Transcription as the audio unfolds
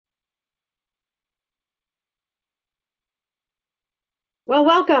Well,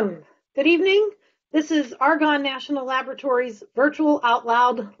 welcome. Good evening. This is Argonne National Laboratory's Virtual Out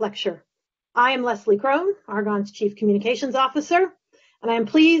Loud Lecture. I am Leslie Crone, Argonne's Chief Communications Officer, and I am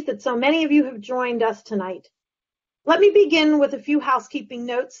pleased that so many of you have joined us tonight. Let me begin with a few housekeeping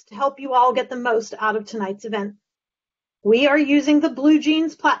notes to help you all get the most out of tonight's event. We are using the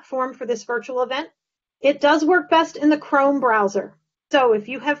BlueJeans platform for this virtual event. It does work best in the Chrome browser. So if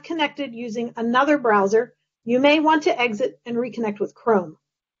you have connected using another browser, you may want to exit and reconnect with Chrome.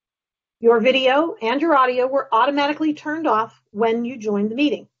 Your video and your audio were automatically turned off when you joined the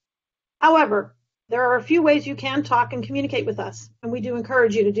meeting. However, there are a few ways you can talk and communicate with us, and we do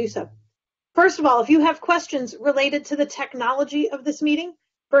encourage you to do so. First of all, if you have questions related to the technology of this meeting,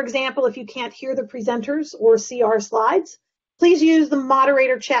 for example, if you can't hear the presenters or see our slides, please use the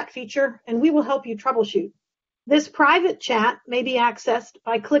moderator chat feature and we will help you troubleshoot. This private chat may be accessed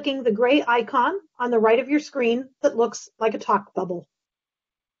by clicking the gray icon on the right of your screen that looks like a talk bubble.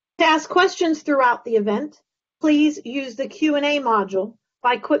 To ask questions throughout the event, please use the Q&A module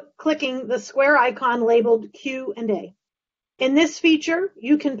by clicking the square icon labeled Q&A. In this feature,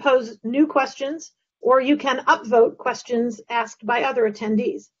 you can pose new questions or you can upvote questions asked by other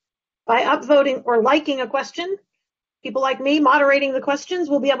attendees. By upvoting or liking a question, people like me moderating the questions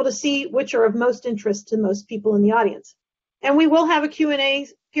will be able to see which are of most interest to most people in the audience. And we will have a Q&A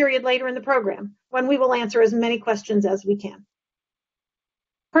period later in the program when we will answer as many questions as we can.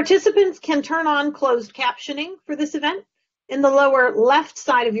 Participants can turn on closed captioning for this event. In the lower left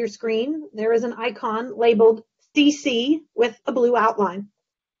side of your screen, there is an icon labeled CC with a blue outline.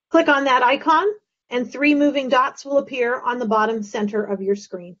 Click on that icon and 3 moving dots will appear on the bottom center of your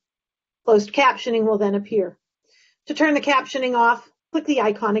screen. Closed captioning will then appear. To turn the captioning off, click the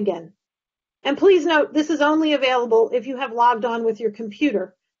icon again. And please note, this is only available if you have logged on with your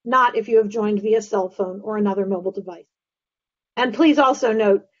computer, not if you have joined via cell phone or another mobile device. And please also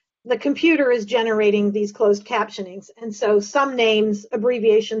note, the computer is generating these closed captionings, and so some names,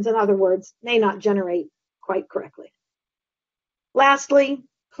 abbreviations, and other words may not generate quite correctly. Lastly,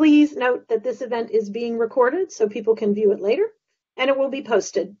 please note that this event is being recorded so people can view it later, and it will be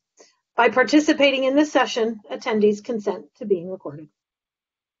posted. By participating in this session, attendees consent to being recorded.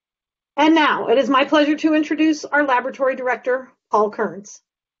 And now, it is my pleasure to introduce our laboratory director, Paul Kearns.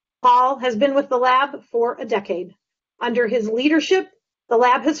 Paul has been with the lab for a decade. Under his leadership, the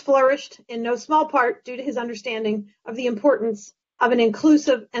lab has flourished in no small part due to his understanding of the importance of an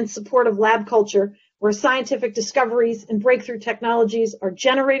inclusive and supportive lab culture where scientific discoveries and breakthrough technologies are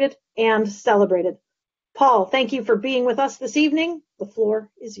generated and celebrated. Paul, thank you for being with us this evening. The floor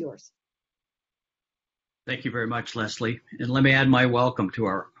is yours. Thank you very much, Leslie. And let me add my welcome to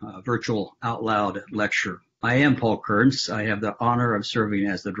our virtual Out Loud lecture. I am Paul Kearns. I have the honor of serving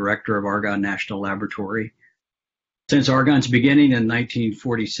as the director of Argonne National Laboratory. Since Argonne's beginning in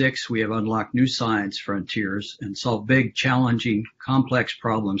 1946, we have unlocked new science frontiers and solved big, challenging, complex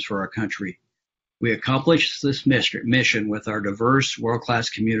problems for our country. We accomplished this mission with our diverse, world-class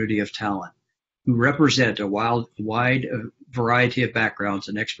community of talent, who represent a wide variety of backgrounds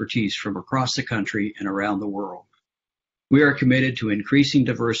and expertise from across the country and around the world. We are committed to increasing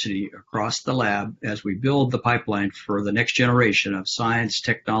diversity across the lab as we build the pipeline for the next generation of science,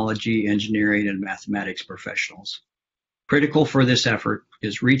 technology, engineering, and mathematics professionals. Critical for this effort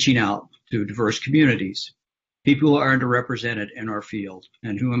is reaching out to diverse communities, people who are underrepresented in our field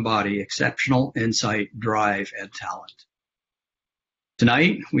and who embody exceptional insight, drive, and talent.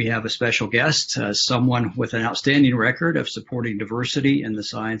 Tonight, we have a special guest, someone with an outstanding record of supporting diversity in the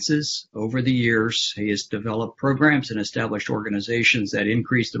sciences. Over the years, he has developed programs and established organizations that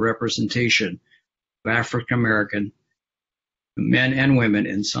increase the representation of African American men and women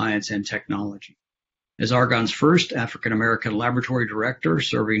in science and technology. As Argonne's first African American laboratory director,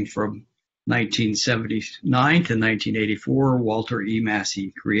 serving from 1979 to 1984, Walter E.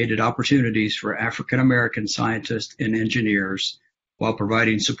 Massey created opportunities for African American scientists and engineers while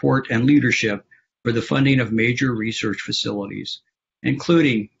providing support and leadership for the funding of major research facilities,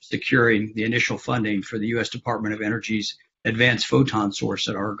 including securing the initial funding for the U.S. Department of Energy's Advanced Photon Source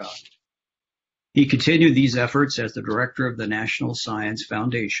at Argonne. He continued these efforts as the director of the National Science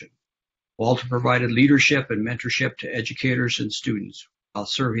Foundation. Walter provided leadership and mentorship to educators and students while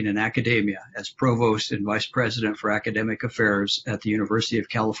serving in academia as provost and vice president for academic affairs at the University of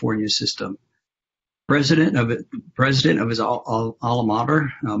California System. President of his alma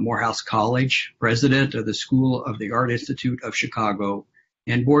mater, Morehouse College, president of the School of the Art Institute of Chicago,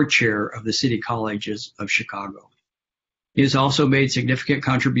 and board chair of the City Colleges of Chicago. He has also made significant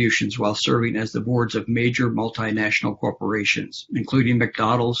contributions while serving as the boards of major multinational corporations, including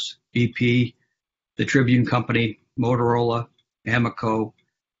McDonald's, BP, the Tribune Company, Motorola, Amoco,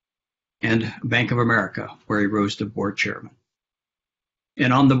 and Bank of America, where he rose to board chairman.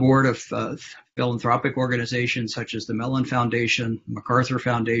 And on the board of philanthropic organizations such as the Mellon Foundation, MacArthur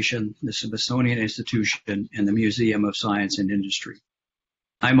Foundation, the Smithsonian Institution, and the Museum of Science and Industry.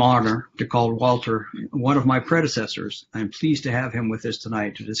 I'm honored to call Walter one of my predecessors. I'm pleased to have him with us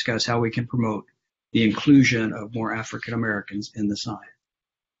tonight to discuss how we can promote the inclusion of more African Americans in the science.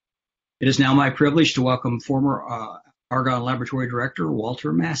 It is now my privilege to welcome former Argonne Laboratory Director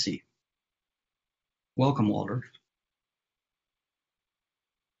Walter Massey. Welcome, Walter.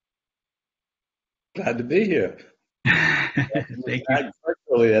 Glad to be here. Thank you.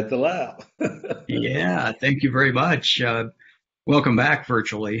 Virtually at the lab. Yeah, thank you very much. Welcome back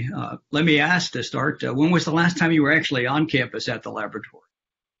virtually. Let me ask to start, when was the last time you were actually on campus at the laboratory?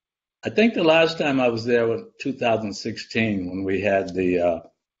 I think the last time I was there was 2016 when we had the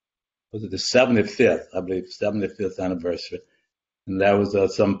 75th, I believe, 75th anniversary. And there was a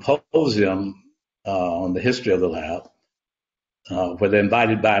symposium on the history of the lab where they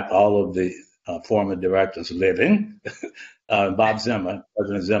invited back all of the former directors living. Bob Zimmer,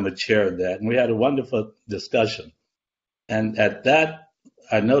 President Zimmer, chaired that. And we had a wonderful discussion. And at that,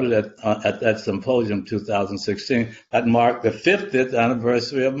 I noted that at that symposium 2016, that marked the 50th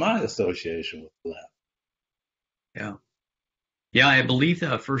anniversary of my association with the lab. Yeah. Yeah, I believe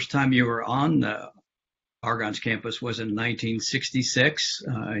the first time you were on Argonne's campus was in 1966,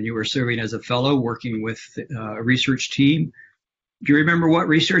 and you were serving as a fellow working with a research team. Do you remember what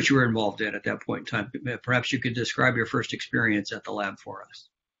research you were involved in at that point in time? Perhaps you could describe your first experience at the lab for us.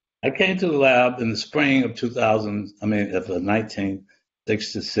 I came to the lab in the spring of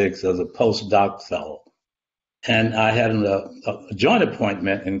 1966 as a postdoc fellow. And I had a joint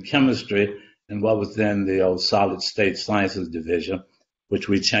appointment in chemistry in what was then the old solid state sciences division, which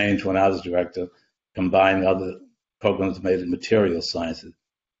we changed when I was director, combined other programs made in material sciences.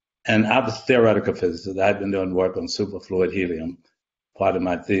 And I was a theoretical physicist. I had been doing work on superfluid helium, part of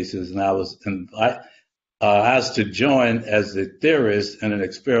my thesis, and I was asked to join as the theorist in an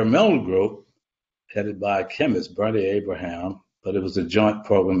experimental group headed by a chemist, Bernie Abraham, but it was a joint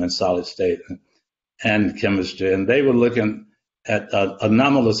program in solid state and chemistry. And they were looking at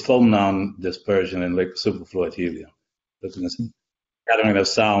anomalous phonon dispersion in superfluid helium, looking at scattering of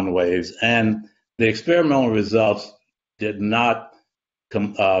sound waves. And the experimental results did not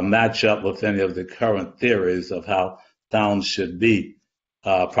match up with any of the current theories of how sound should be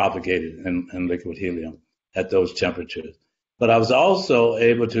propagated in liquid helium at those temperatures. But I was also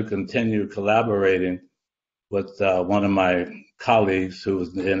able to continue collaborating with one of my colleagues who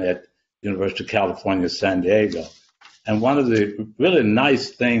was in at University of California, San Diego. And one of the really nice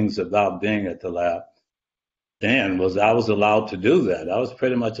things about being at the lab then was I was allowed to do that. I was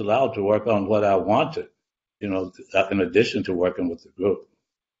pretty much allowed to work on what I wanted, in addition to working with the group.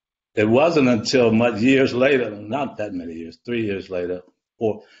 It wasn't until years later, not that many years, 3 years later,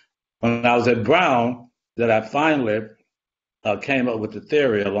 or when I was at Brown, that I finally came up with the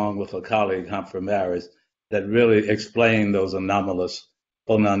theory along with a colleague, Humphrey Maris, that really explained those anomalous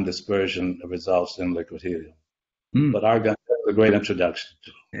phonon dispersion results in liquid helium. But Argonne was a great introduction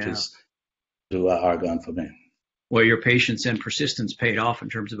to Argonne for me. Well, your patience and persistence paid off in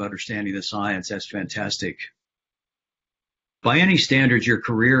terms of understanding the science. That's fantastic. By any standards, your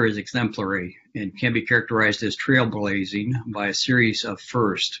career is exemplary and can be characterized as trailblazing by a series of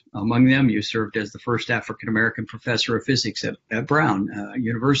firsts. Among them, you served as the first African-American professor of physics at Brown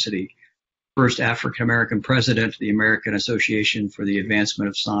University, first African-American president of the American Association for the Advancement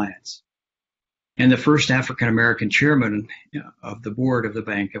of Science, and the first African-American chairman of the board of the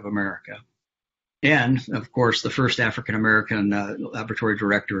Bank of America, and, of course, the first African-American laboratory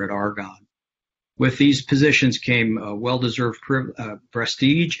director at Argonne. With these positions came well-deserved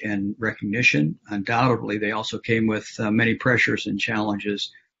prestige and recognition. Undoubtedly, they also came with many pressures and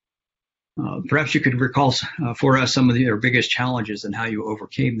challenges. Perhaps you could recall for us some of your biggest challenges and how you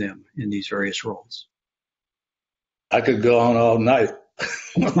overcame them in these various roles. I could go on all night.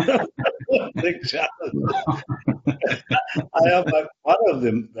 Big challenge. One of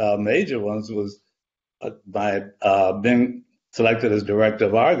the major ones was by being selected as director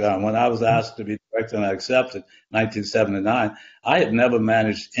of Argonne. When I was asked to be director and I accepted in 1979, I had never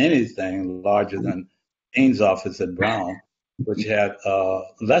managed anything larger than Dean's office at Brown, which had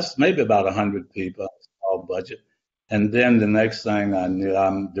maybe about 100 people, small budget. And then the next thing I knew,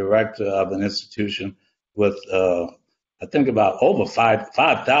 I'm director of an institution with, I think about over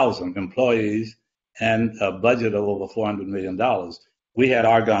 5,000 employees and a budget of over $400 million. We had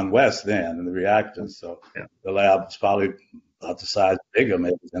Argonne West then in the reactors, so the lab was probably about the size bigger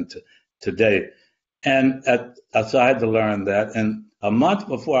maybe than today. And so I had to learn that. And a month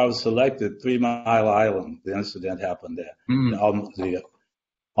before I was selected, 3 Mile Island, the incident happened there. The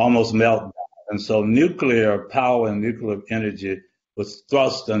almost meltdown. And so nuclear power and nuclear energy was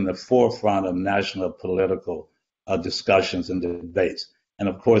thrust in the forefront of national political discussions and debates. And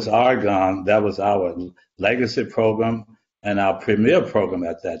of course, Argonne, that was our legacy program and our premier program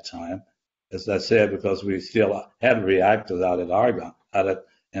at that time, as I said, because we still had reactors out at Argonne,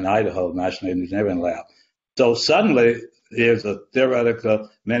 in Idaho, National Engineering Lab. So suddenly, here's a theoretical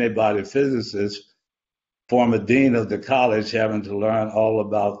many-body physicist, former dean of the college, having to learn all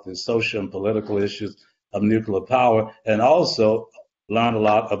about the social and political issues of nuclear power, and also learn a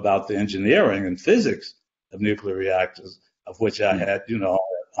lot about the engineering and physics of nuclear reactors, of which I had,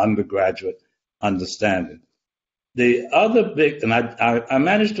 undergraduate understanding. The other big, and I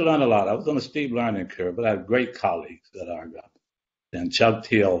managed to learn a lot. I was on a steep learning curve, but I had great colleagues at Argonne. And Chuck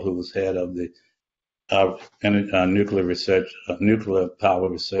Teal, who was head of the nuclear research, nuclear power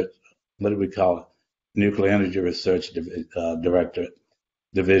research, what do we call it? Nuclear energy research directorate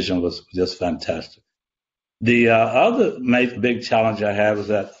division, was just fantastic. The other big challenge I had was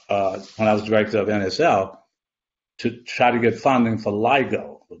that when I was director of NSL, to try to get funding for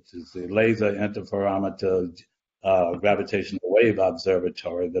LIGO, which is the Laser Interferometer Gravitational Wave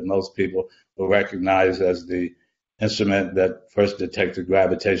Observatory that most people will recognize as the instrument that first detected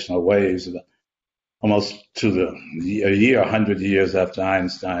gravitational waves almost to a year, 100 years after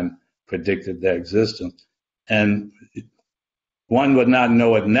Einstein predicted their existence. And one would not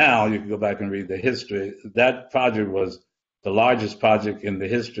know it now. You can go back and read the history. That project was the largest project in the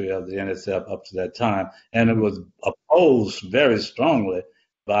history of the NSF up to that time, and it was opposed very strongly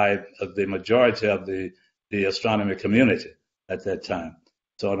by the majority of the astronomy community at that time.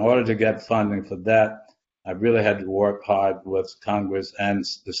 So in order to get funding for that, I really had to work hard with Congress and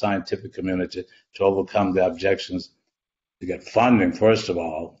the scientific community to overcome the objections, to get funding, first of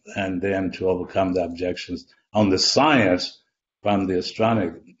all, and then to overcome the objections on the science from the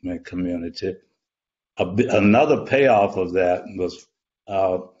astronomy community. Another payoff of that was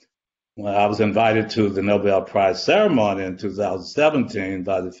when I was invited to the Nobel Prize ceremony in 2017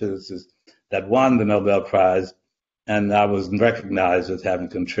 by the physicists that won the Nobel Prize, and I was recognized as having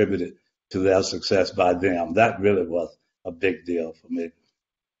contributed to their success by them. That really was a big deal for me.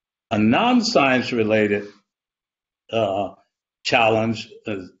 A non-science related challenge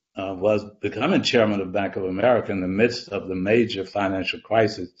was becoming chairman of Bank of America in the midst of the major financial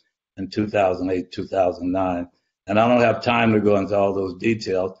crisis in 2008, 2009. And I don't have time to go into all those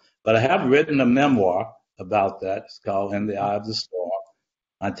details, but I have written a memoir about that. It's called In the Eye of the Storm.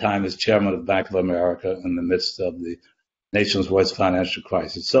 My time as chairman of Bank of America in the midst of the nation's worst financial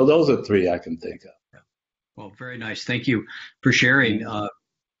crisis. So those are 3 I can think of. Well, very nice. Thank you for sharing.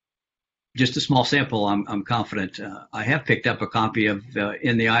 Just a small sample. I'm confident. I have picked up a copy of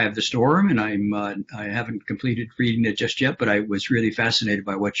In the Eye of the Storm, and I haven't completed reading it just yet, but I was really fascinated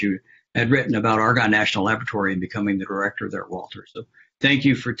by what you had written about Argonne National Laboratory and becoming the director there, Walter. So thank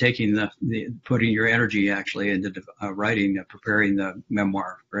you for taking putting your energy actually into writing, preparing the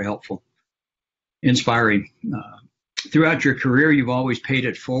memoir. Very helpful, inspiring. Throughout your career, you've always paid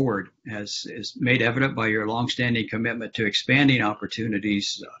it forward, as is made evident by your longstanding commitment to expanding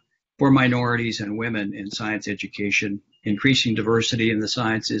opportunities for minorities and women in science education, increasing diversity in the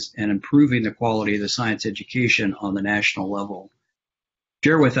sciences, and improving the quality of the science education on the national level.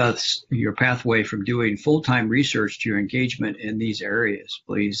 Share with us your pathway from doing full-time research to your engagement in these areas,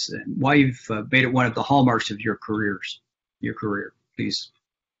 please, and why you've made it one of the hallmarks of your career, please.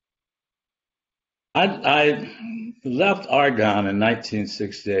 I left Argonne in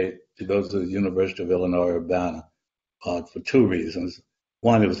 1968 to go to the University of Illinois Urbana for 2 reasons.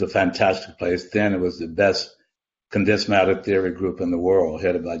 One, it was a fantastic place. Then it was the best condensed matter theory group in the world,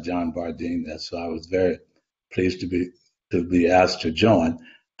 headed by John Bardeen. So I was very pleased to be asked to join.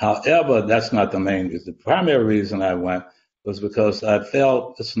 However, that's not the main reason. The primary reason I went was because I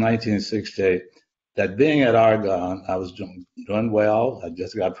felt, it's 1968, that being at Argonne, I was doing well. I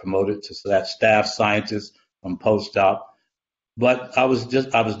just got promoted to staff scientist from postdoc. But I was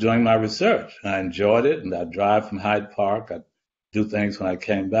doing my research. I enjoyed it, and I'd drive from Hyde Park. I'd do things when I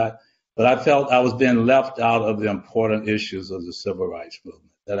came back. But I felt I was being left out of the important issues of the civil rights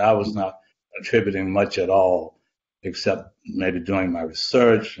movement, that I was not contributing much at all, except maybe doing my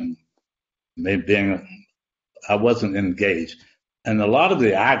research and maybe I wasn't engaged. And a lot of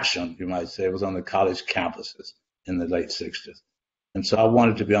the action, you might say, was on the college campuses in the late 60s. And so I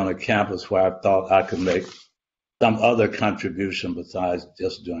wanted to be on a campus where I thought I could make some other contribution besides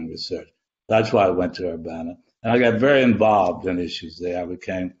just doing research. That's why I went to Urbana. And I got very involved in issues there. I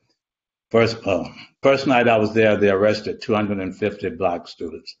became First night I was there, they arrested 250 black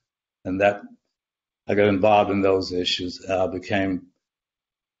students, and that I got involved in those issues. I became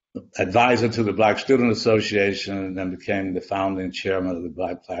advisor to the Black Student Association, and then became the founding chairman of the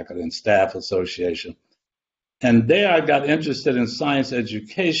Black Faculty and Staff Association. And there I got interested in science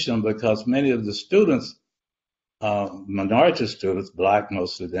education because many of the students, minority students, black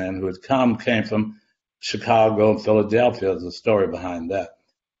mostly then, who had came from Chicago and Philadelphia. There's a story behind that.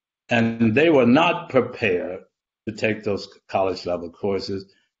 And they were not prepared to take those college level courses,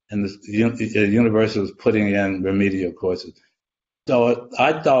 and the university was putting in remedial courses. So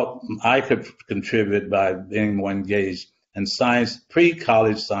I thought I could contribute by being more engaged in science,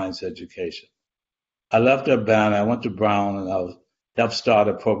 pre-college science education. I left Urbana, I went to Brown, and I helped start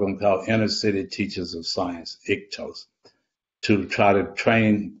a program called Inner City Teachers of Science, ICTOS, to try to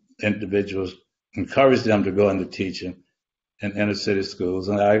train individuals, encourage them to go into teaching in inner city schools.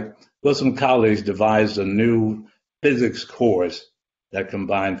 And I, with some colleagues, devised a new physics course that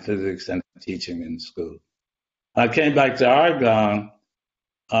combined physics and teaching in school. I came back to Argonne.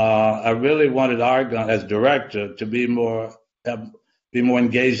 I really wanted Argonne, as director, to be more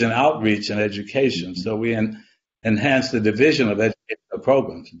engaged in outreach and education. So we enhanced the Division of Educational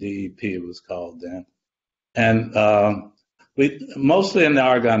Programs, DEP it was called then. And we mostly in the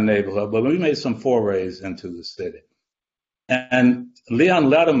Argonne neighborhood, but we made some forays into the city. And Leon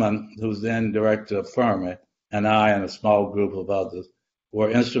Letterman, who's then director of Fermi, and I and a small group of others were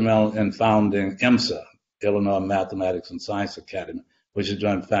instrumental in founding IMSA, Illinois Mathematics and Science Academy, which is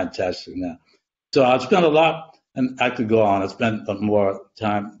doing fantastic now. So I spent a lot, and I could go on. I spent more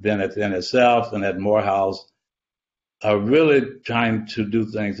time then at the NSF and at Morehouse, really trying to do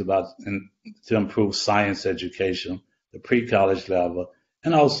things to improve science education, the pre-college level,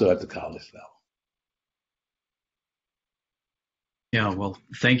 and also at the college level. Yeah, well,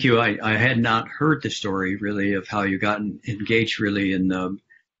 thank you. I had not heard the story really of how you got engaged really in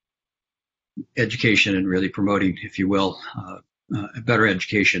education and really promoting, if you will, better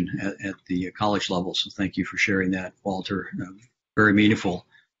education at the college level. So thank you for sharing that, Walter. Very meaningful.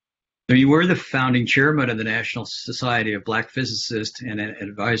 So you were the founding chairman of the National Society of Black Physicists and an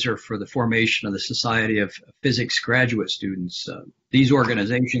advisor for the formation of the Society of Physics Graduate Students. These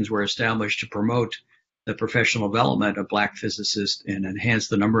organizations were established to promote the professional development of black physicists and enhance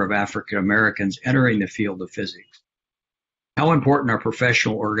the number of African Americans entering the field of physics. How important are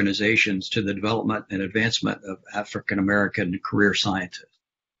professional organizations to the development and advancement of African American career scientists?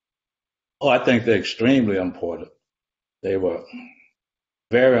 Oh, I think they're extremely important. They were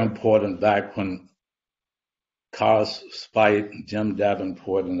very important back when Carl Spite, Jim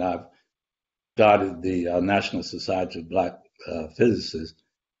Davenport, and I started the National Society of Black Physicists.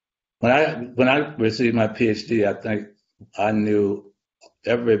 When I received my PhD, I think I knew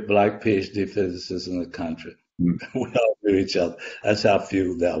every black PhD physicist in the country. We all knew each other. That's how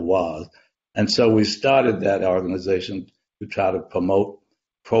few there was. And so we started that organization to try to promote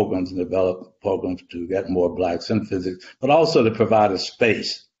programs and develop programs to get more blacks in physics, but also to provide a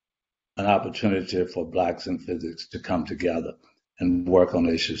space, an opportunity for blacks in physics to come together and work on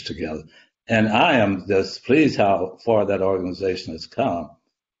issues together. And I am just pleased how far that organization has come.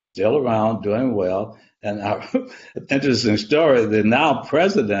 Still around, doing well. And our interesting story, the now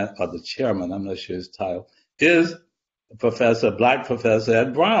president, or the chairman, I'm not sure his title, is a black professor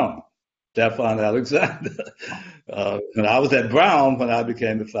at Brown, Stefan Alexander. And I was at Brown when I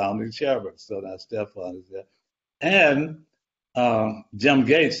became the founding chairman. So now Stefan is there. And Jim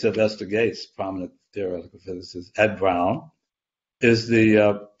Gates, Sylvester Gates, prominent theoretical physicist at Brown, is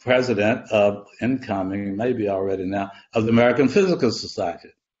the president of incoming, maybe already now, of the American Physical Society.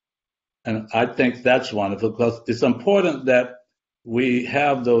 And I think that's wonderful because it's important that we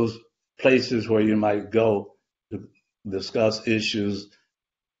have those places where you might go to discuss issues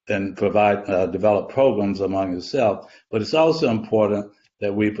and provide, develop programs among yourself. But it's also important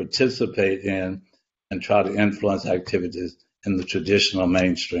that we participate in and try to influence activities in the traditional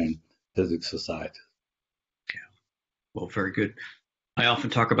mainstream physics society. Yeah. Well, very good. I often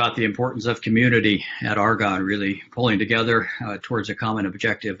talk about the importance of community at Argonne, really pulling together towards a common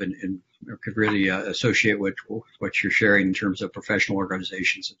objective and could really associate with what you're sharing in terms of professional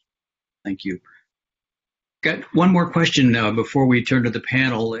organizations. Thank you. Got one more question before we turn to the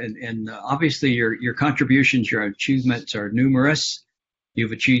panel. And obviously your contributions, your achievements are numerous.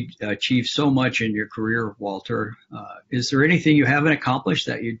 You've achieved so much in your career, Walter. Is there anything you haven't accomplished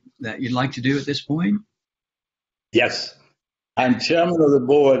that you'd like to do at this point? Yes. I'm chairman of the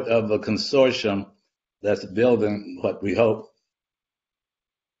board of a consortium that's building what we hope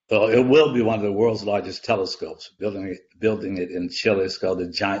Well, it will be one of the world's largest telescopes. Building it in Chile. It's called the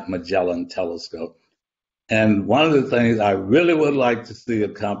Giant Magellan Telescope. And one of the things I really would like to see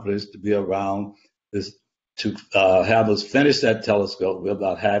accomplished to be around is to have us finish that telescope. We're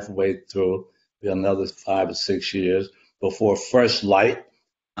about halfway through. Be another 5 or 6 years before first light.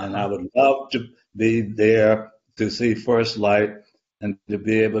 And I would love to be there to see first light and to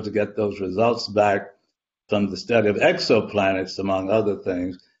be able to get those results back from the study of exoplanets, among other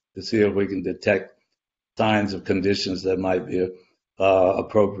things, to see if we can detect signs of conditions that might be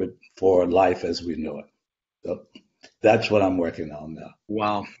appropriate for life as we know it. So that's what I'm working on now.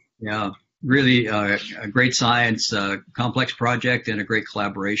 Wow. Yeah. Really a great science, complex project, and a great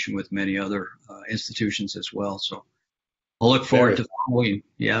collaboration with many other institutions as well. So I'll look forward to following.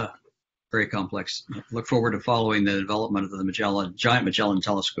 Yeah. Very complex. Look forward to following the development of the Giant Magellan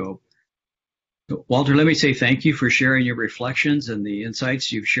Telescope. Walter, let me say thank you for sharing your reflections and the insights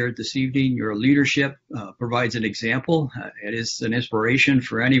you've shared this evening. Your leadership provides an example. It is an inspiration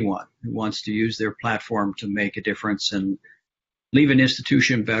for anyone who wants to use their platform to make a difference and leave an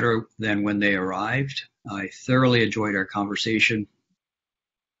institution better than when they arrived. I thoroughly enjoyed our conversation,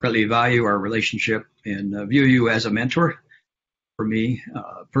 greatly value our relationship, and view you as a mentor for me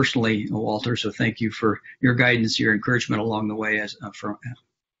personally, Walter. So thank you for your guidance, your encouragement along the way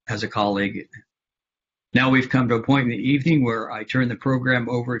as a colleague. Now we've come to a point in the evening where I turn the program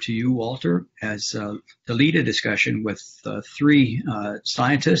over to you, Walter, as to lead a discussion with three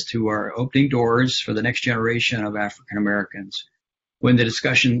scientists who are opening doors for the next generation of African Americans. When the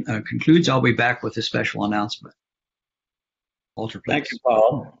discussion concludes, I'll be back with a special announcement. Walter, please. Thank you,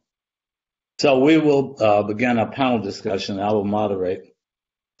 Paul. So we will begin our panel discussion. I will moderate.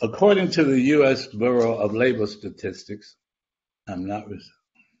 According to the U.S. Bureau of Labor Statistics, am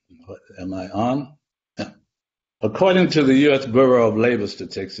I on? According to the U.S. Bureau of Labor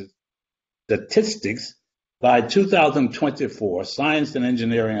Statistics, by 2024, science and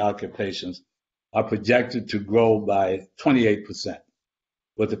engineering occupations are projected to grow by 28%,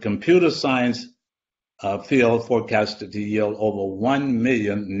 with the computer science field forecasted to yield over 1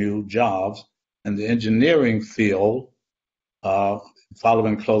 million new jobs, and the engineering field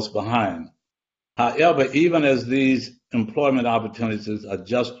following close behind. However, even as these employment opportunities are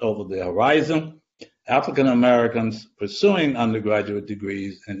just over the horizon, African Americans pursuing undergraduate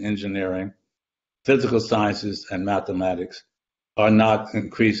degrees in engineering, physical sciences, and mathematics are not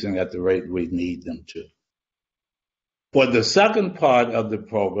increasing at the rate we need them to. For the second part of the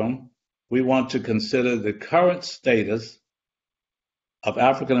program, we want to consider the current status of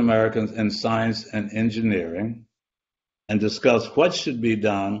African Americans in science and engineering and discuss what should be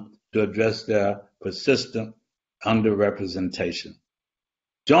done to address their persistent underrepresentation.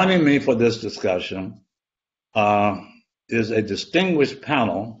 Joining me for this discussion is a distinguished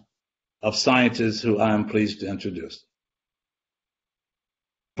panel of scientists who I am pleased to introduce.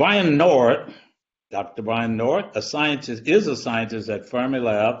 Brian Nord, Dr. Brian Nord, is a scientist at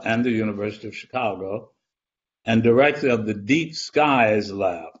FermiLab and the University of Chicago and director of the Deep Skies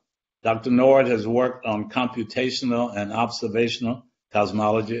Lab. Dr. Nord has worked on computational and observational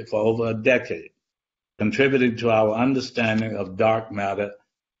cosmology for over a decade, contributing to our understanding of dark matter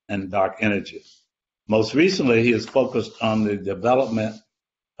and dark energy. Most recently, he has focused on the development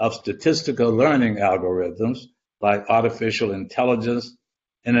of statistical learning algorithms like artificial intelligence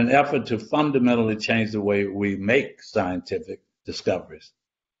in an effort to fundamentally change the way we make scientific discoveries.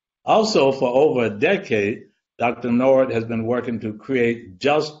 Also, for over a decade, Dr. Nord has been working to create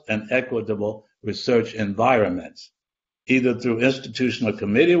just and equitable research environments, either through institutional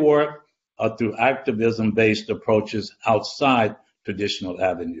committee work or through activism-based approaches outside traditional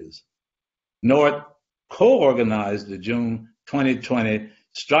avenues. Nord co-organized the June 2020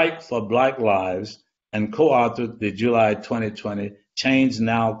 Strike for Black Lives and co-authored the July 2020 Change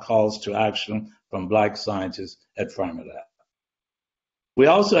Now Calls to Action from Black Scientists at FermiLab. We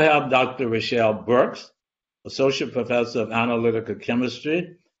also have Dr. Raychelle Burks, Associate Professor of Analytical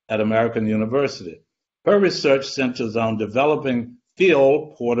Chemistry at American University. Her research centers on developing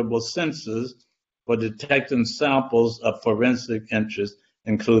field portable sensors for detecting samples of forensic interest,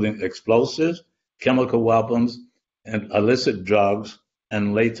 including explosives, chemical weapons, and illicit drugs,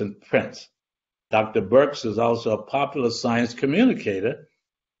 and latent prints. Dr. Burks is also a popular science communicator,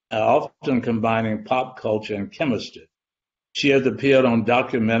 often combining pop culture and chemistry. She has appeared on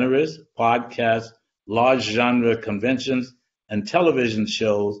documentaries, podcasts, large genre conventions, and television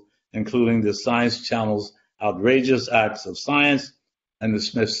shows, including the Science Channel's Outrageous Acts of Science and the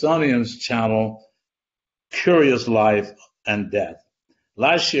Smithsonian's channel Curious Life and Death.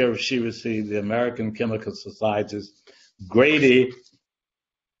 Last year, she received the American Chemical Society's Grady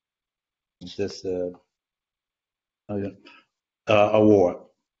this award.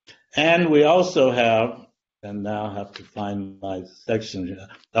 And we also have, and now I have to find my section here.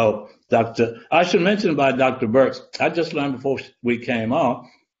 Oh, I should mention about Dr. Burks. I just learned before we came on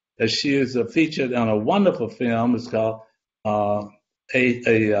that she is featured on a wonderful film. It's called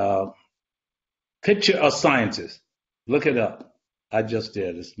a Picture of Scientists. Look it up. I just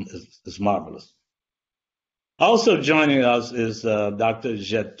did. It's marvelous. Also joining us is Dr.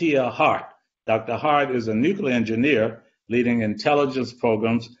 J'Tia Hart. Dr. Hart is a nuclear engineer leading intelligence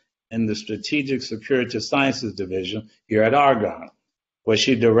programs in the Strategic Security Sciences Division here at Argonne, where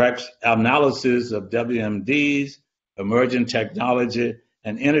she directs analysis of WMDs, emerging technology,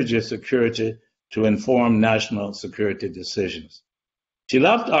 and energy security to inform national security decisions. She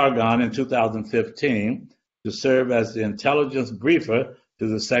left Argonne in 2015 to serve as the intelligence briefer to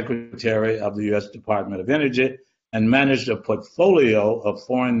the Secretary of the U.S. Department of Energy and managed a portfolio of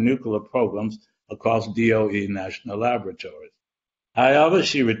foreign nuclear programs across DOE national laboratories. However,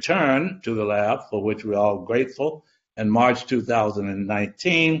 she returned to the lab, for which we're all grateful, in March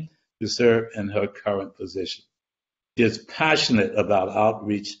 2019 to serve in her current position. She is passionate about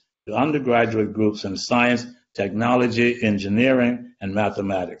outreach to undergraduate groups in science, technology, engineering, and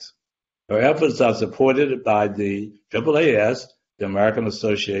mathematics. Her efforts are supported by the AAAS, the American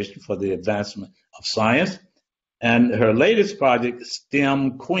Association for the Advancement of Science, and her latest project,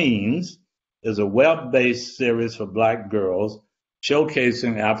 STEM Queens, is a web-based series for Black girls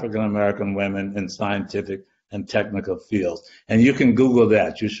showcasing African-American women in scientific and technical fields. And you can Google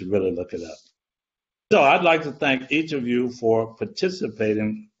that. You should really look it up. So I'd like to thank each of you for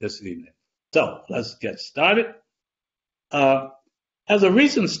participating this evening. So let's get started. As a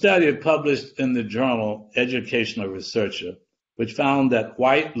recent study published in the journal Educational Researcher, which found that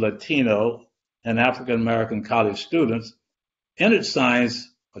white, Latino, and African-American college students entered science,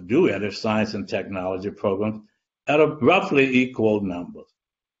 or do enter science and technology programs at a roughly equal numbers.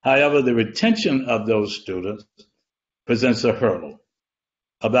 However, the retention of those students presents a hurdle.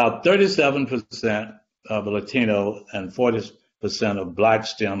 About 37% of Latino and 40% of Black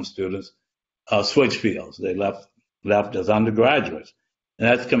STEM students switch fields. They left as undergraduates. And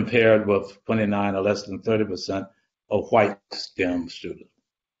that's compared with 29 or less than 30% of white STEM students.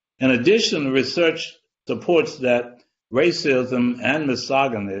 In addition, research supports that racism and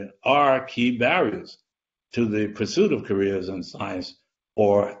misogyny are key barriers to the pursuit of careers in science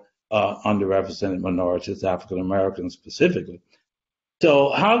for underrepresented minorities, African Americans specifically.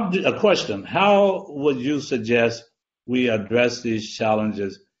 So a question, how would you suggest we address these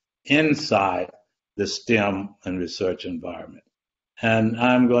challenges inside the STEM and research environment? And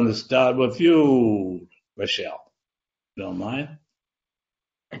I'm going to start with you, Raychelle. Don't mind?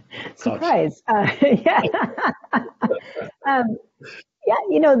 Surprise. Yeah.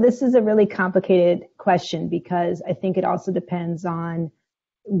 Yeah, this is a really complicated question because I think it also depends on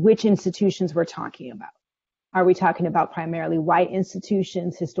which institutions we're talking about. Are we talking about primarily white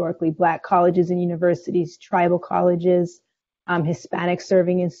institutions, historically Black colleges and universities, tribal colleges, Hispanic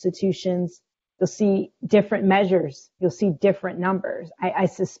serving institutions? You'll see different measures. You'll see different numbers. I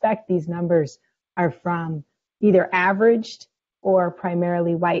suspect these numbers are from either averaged or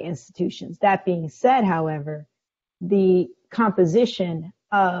primarily white institutions. That being said, however, the composition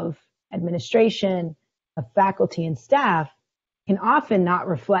of administration, of faculty and staff can often not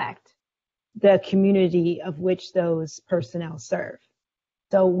reflect the community of which those personnel serve.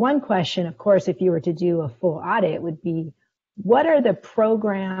 So one question, of course, if you were to do a full audit would be, what are the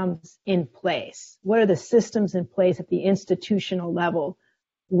programs in place? What are the systems in place at the institutional level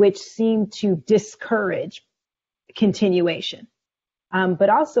which seem to discourage continuation? But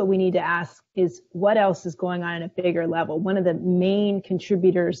also we need to ask is what else is going on at a bigger level? One of the main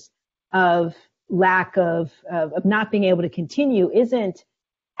contributors of lack of not being able to continue isn't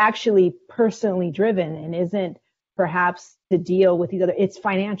actually personally driven and isn't perhaps to deal with these other, it's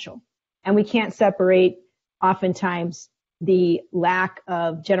financial. And we can't separate oftentimes the lack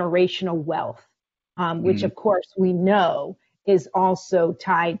of generational wealth, which of course we know is also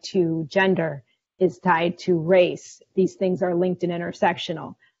tied to gender, is tied to race. These things are linked and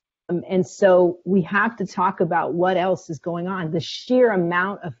intersectional. And so we have to talk about what else is going on. The sheer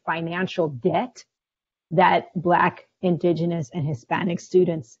amount of financial debt that Black, Indigenous, and Hispanic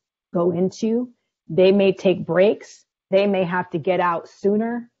students go into, they may take breaks. They may have to get out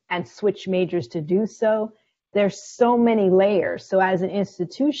sooner and switch majors to do so. There's so many layers. So as an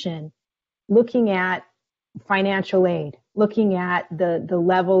institution, looking at financial aid, looking at the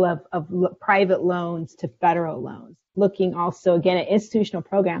level of private loans to federal loans, looking also again at institutional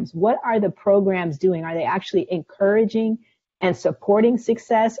programs. What are the programs doing? Are they actually encouraging and supporting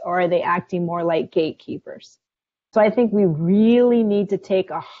success, or are they acting more like gatekeepers? So I think we really need to take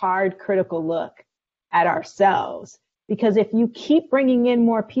a hard critical look at ourselves, because if you keep bringing in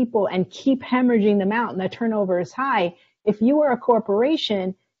more people and keep hemorrhaging them out and the turnover is high, if you were a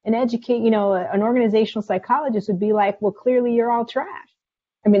corporation, an an organizational psychologist would be like, well, clearly you're all trash.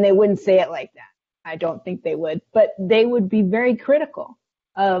 I mean, they wouldn't say it like that. I don't think they would, but they would be very critical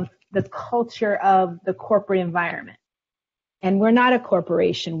of the culture of the corporate environment. And we're not a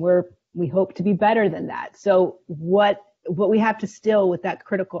corporation. We hope to be better than that. So what we have to still, with that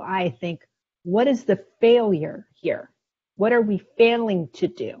critical eye, think, what is the failure here? What are we failing to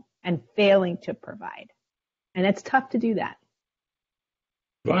do and failing to provide? And it's tough to do that.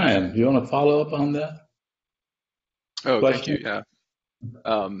 Brian, you want to follow up on that? Oh, Question? thank you. Yeah.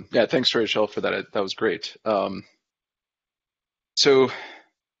 Yeah, thanks, Raychelle, for that. That was great. So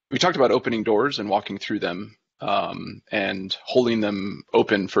we talked about opening doors and walking through them, and holding them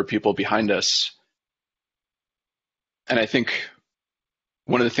open for people behind us. And I think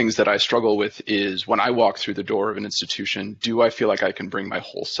one of the things that I struggle with is when I walk through the door of an institution, do I feel like I can bring my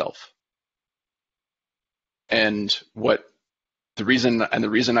whole self? And the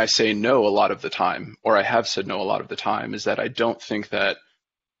reason I say no a lot of the time, or I have said no a lot of the time, is that I don't think that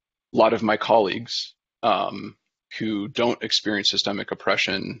a lot of my colleagues who don't experience systemic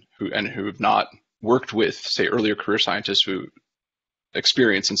oppression, who have not worked with, say, earlier career scientists who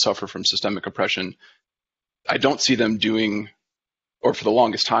experience and suffer from systemic oppression, I don't see them doing, or for the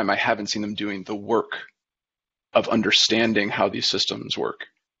longest time, I haven't seen them doing the work of understanding how these systems work.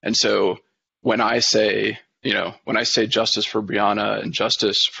 And so when I say justice for Brianna and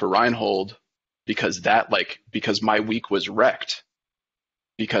justice for Reinhold, because my week was wrecked,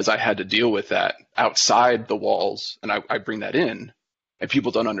 because I had to deal with that outside the walls, and I bring that in, and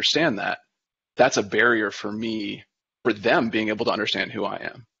people don't understand that, that's a barrier for them being able to understand who I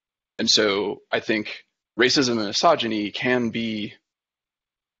am. And so I think racism and misogyny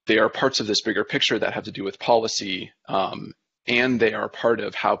they are parts of this bigger picture that have to do with policy, and they are part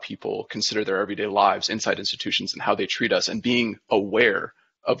of how people consider their everyday lives inside institutions and how they treat us, and being aware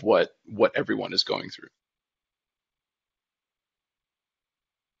of what everyone is going through.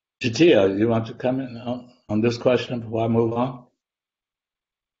 J'Tia, you want to comment on this question before I move on?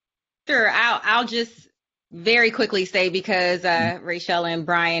 Sure. I'll just very quickly say, because Raychelle and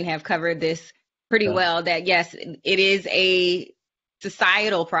Brian have covered this pretty well, that yes, it is a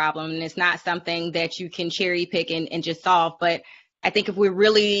societal problem, and it's not something that you can cherry pick and just solve. But I think if we're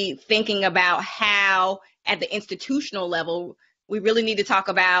really thinking about how, at the institutional level, we really need to talk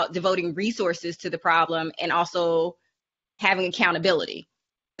about devoting resources to the problem and also having accountability.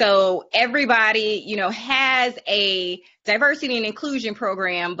 So everybody, has a diversity and inclusion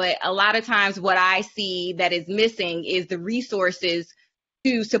program, but a lot of times what I see that is missing is the resources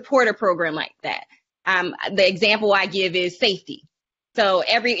to support a program like that. The example I give is safety. So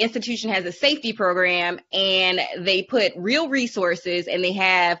every institution has a safety program, and they put real resources and they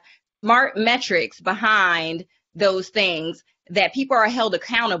have smart metrics behind those things that people are held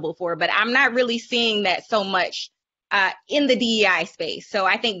accountable for. But I'm not really seeing that so much in the DEI space. So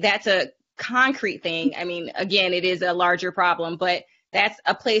I think that's a concrete thing. I mean, again, it is a larger problem, but that's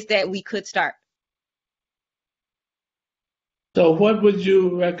a place that we could start. So what would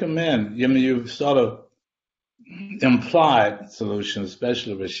you recommend? I mean, you've sort of implied solutions,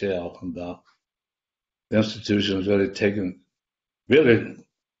 especially Raychelle, about the institutions really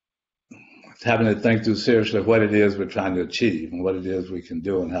having to think through seriously what it is we're trying to achieve and what it is we can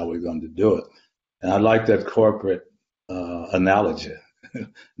do and how we're going to do it. And I like that corporate analogy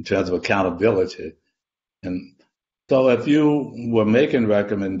in terms of accountability. And so if you were making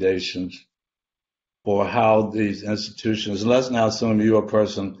recommendations for how these institutions, let's now assume you're a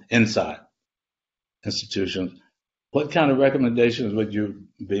person inside institutions, what kind of recommendations would you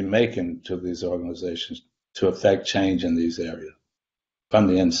be making to these organizations to affect change in these areas from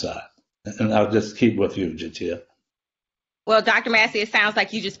the inside? And I'll just keep with you, J'Tia. Well, Dr. Massey, it sounds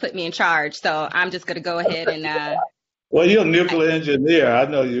like you just put me in charge, so I'm just going to go ahead and... Well, you're a nuclear engineer. I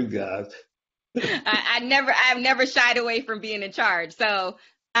know you guys. I've never shied away from being in charge. So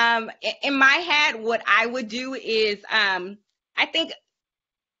in my head, what I would do is I think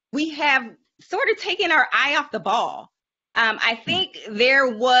we have sort of taken our eye off the ball. I think there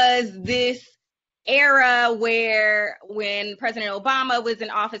was this era where when President Obama was in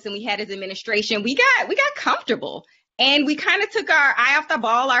office and we had his administration, we got comfortable. And we kind of took our eye off the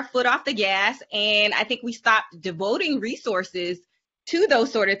ball, our foot off the gas, and I think we stopped devoting resources to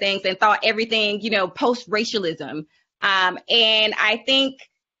those sort of things and thought everything, post-racialism. And I think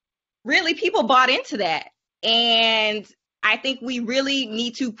really people bought into that. And I think we really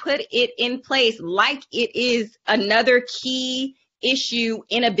need to put it in place like it is another key issue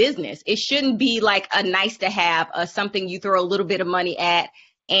in a business. It shouldn't be like a nice to have, something you throw a little bit of money at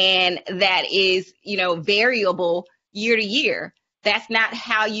and that is, variable year to year. That's not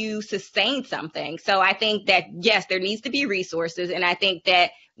how you sustain something. So I think that, yes, there needs to be resources. And I think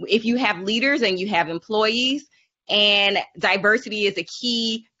that if you have leaders and you have employees and diversity is a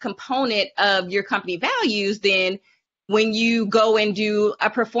key component of your company values, then when you go and do a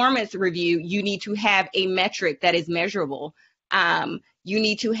performance review, you need to have a metric that is measurable. You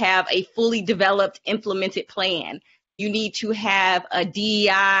need to have a fully developed, implemented plan. You need to have a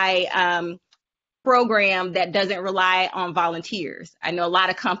DEI program that doesn't rely on volunteers. I know a lot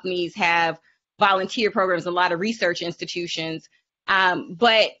of companies have volunteer programs, a lot of research institutions,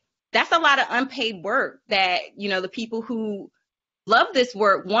 but that's a lot of unpaid work that, the people who love this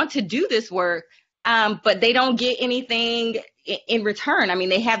work want to do this work, but they don't get anything in return. I mean,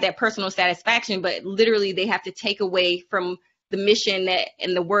 they have that personal satisfaction, but literally they have to take away from the mission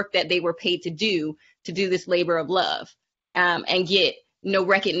and the work that they were paid to do this labor of love, and get no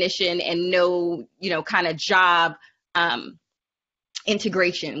recognition and no, kind of job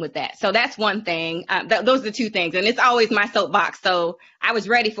integration with that. So that's one thing. Those are the two things. And it's always my soapbox. So I was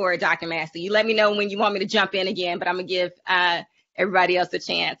ready for it, Dr. Massey. You let me know when you want me to jump in again, but I'm going to give everybody else a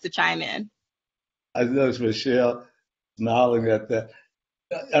chance to chime in. I noticed Raychelle smiling at that.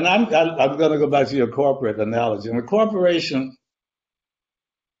 And I'm going to go back to your corporate analogy. And a corporation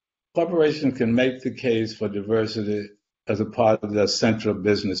can make the case for diversity as a part of their central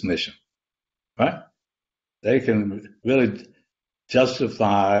business mission, right? They can really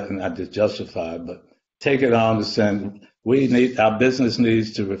justify, and not just justify, but take it on to saying our business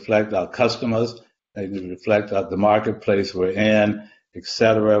needs to reflect our customers, they need to reflect the marketplace we're in, et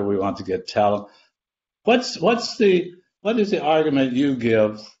cetera. We want to get talent. What is the argument you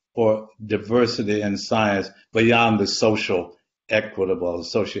give for diversity in science beyond the social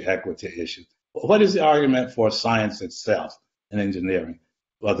equity issue? What is the argument for science itself and engineering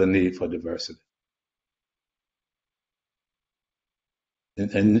for the need for diversity?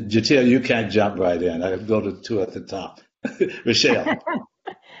 And J'Tia, you can't jump right in. I go to two at the top. Raychelle.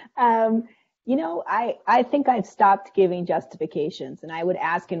 I think I've stopped giving justifications, and I would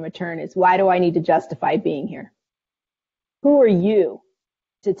ask in return is, why do I need to justify being here? Who are you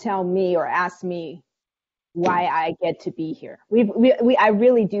to tell me or ask me why I get to be here? I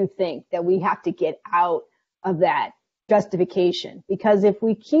really do think that we have to get out of that justification, because if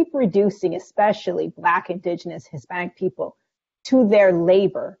we keep reducing, especially Black, Indigenous, Hispanic people, to their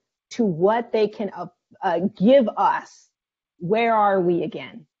labor, to what they can give us, where are we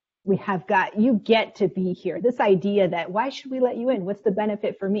again? You get to be here. This idea that, why should we let you in? What's the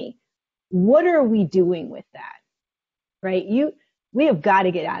benefit for me? What are we doing with that? Right? We have got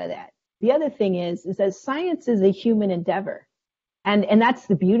to get out of that. The other thing is that science is a human endeavor. And that's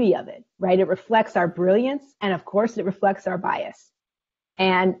the beauty of it, right? It reflects our brilliance, and of course it reflects our bias.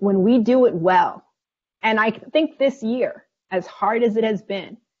 And when we do it well, and I think this year, as hard as it has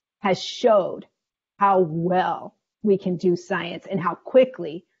been, has showed how well we can do science and how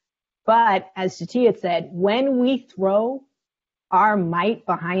quickly. But as J'Tia said, when we throw our might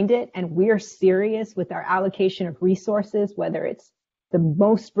behind it and we're serious with our allocation of resources, whether it's the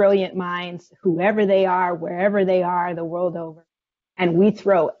most brilliant minds, whoever they are, wherever they are, the world over, and we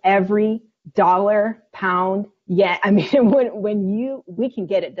throw every dollar, pound, we can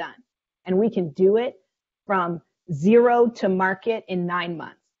get it done. And we can do it from zero to market in 9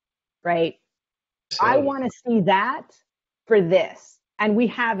 months, right? So, I want to see that for this, and we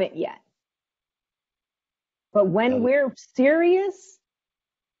haven't yet. But when we're serious,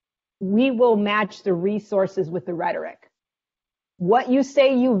 we will match the resources with the rhetoric. What you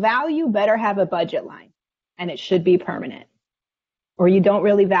say you value better have a budget line, and it should be permanent, or you don't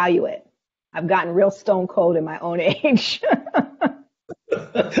really value it. I've gotten real stone cold in my own age.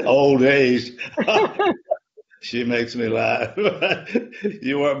 Old age. She makes me laugh.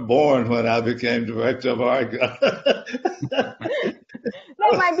 You weren't born when I became director of Argonne. That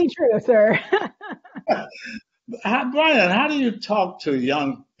might be true, sir. Brian, how do you talk to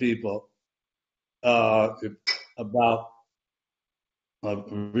young people about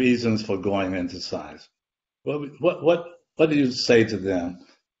reasons for going into science? What do you say to them,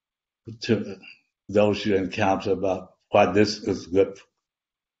 to those you encounter, about why this is good?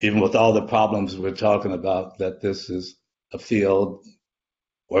 Even with all the problems we're talking about, that this is a field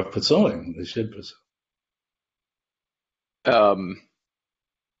worth pursuing, they should pursue.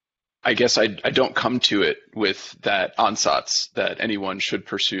 I guess I don't come to it with that ansatz that anyone should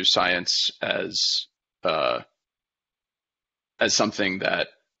pursue science as as something that,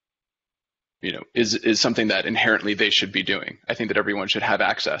 is something that inherently they should be doing. I think that everyone should have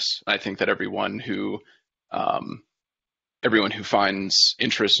access. I think that everyone who finds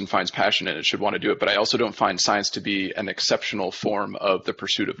interest and finds passion in it should want to do it. But I also don't find science to be an exceptional form of the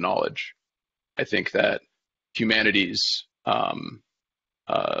pursuit of knowledge. I think that humanities,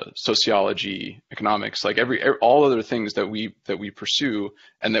 sociology, economics, like all other things that we pursue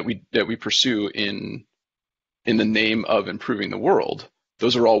and that we pursue in the name of improving the world,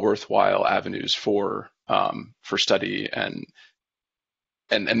 those are all worthwhile avenues for study, and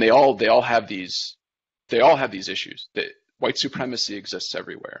they all have these issues. That white supremacy exists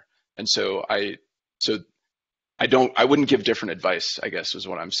everywhere, and so I wouldn't give different advice, I guess, is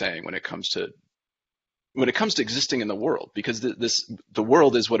what I'm saying when it comes to existing in the world, because the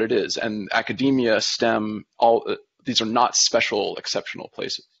world is what it is, and academia, STEM, all these are not special, exceptional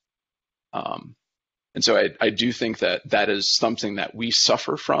places. And so I do think that is something that we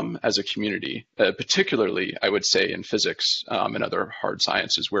suffer from as a community, particularly, I would say, in physics and other hard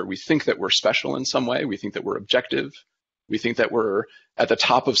sciences, where we think that we're special in some way. We think that we're objective. We think that we're at the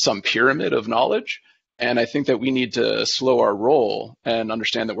top of some pyramid of knowledge. And I think that we need to slow our roll and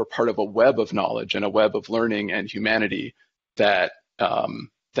understand that we're part of a web of knowledge and a web of learning and humanity that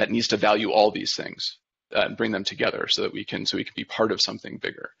needs to value all these things and bring them together so we can be part of something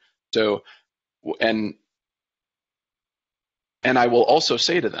bigger. So, and I will also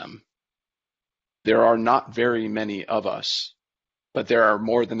say to them, there are not very many of us, but there are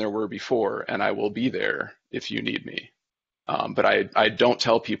more than there were before, and I will be there if you need me. But I don't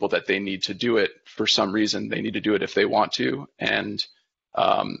tell people that they need to do it for some reason. They need to do it if they want to, and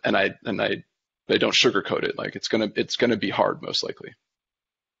I don't sugarcoat it. Like it's gonna be hard, most likely.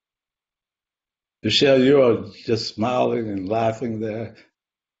 Raychelle, you are just smiling and laughing there.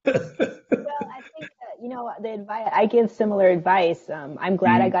 Well, I think that, the advice I give similar advice. I'm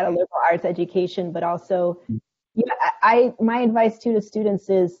glad I got a liberal arts education, but also, my advice to the students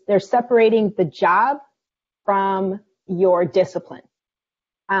is they're separating the job from your discipline.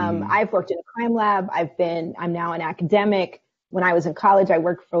 I've worked in a crime lab. I'm now an academic. When I was in college, I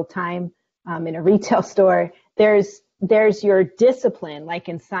worked full time in a retail store. There's your discipline, like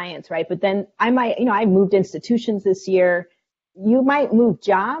in science, right? But then I moved institutions this year. You might move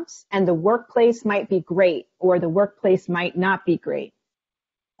jobs and the workplace might be great or the workplace might not be great.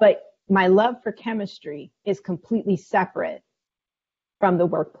 But my love for chemistry is completely separate from the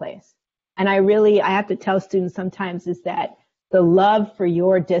workplace. And I have to tell students sometimes is that the love for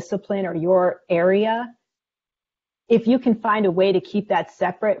your discipline or your area, if you can find a way to keep that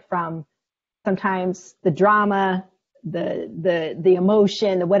separate from sometimes the drama, the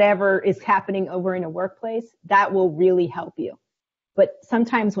emotion, whatever is happening over in a workplace, that will really help you. But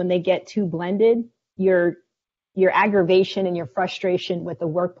sometimes when they get too blended, your aggravation and your frustration with the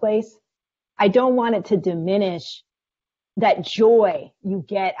workplace, I don't want it to diminish that joy you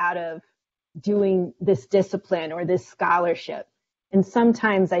get out of doing this discipline or this scholarship. And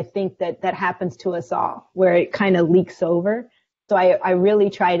sometimes I think that happens to us all, where it kind of leaks over. So I really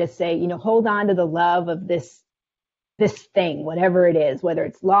try to say, hold on to the love of this thing, whatever it is, whether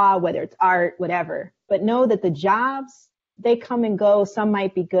it's law, whether it's art, whatever. But know that the jobs, they come and go. Some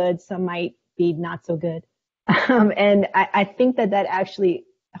might be good, some might be not so good. And I think that actually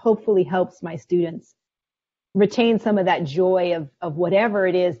hopefully helps my students retain some of that joy of whatever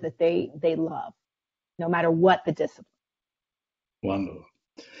it is that they love, no matter what the discipline. Wonderful.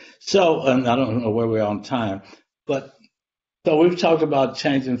 So, and I don't know where we are on time, but so we've talked about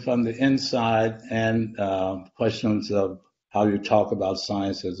changing from the inside and questions of how you talk about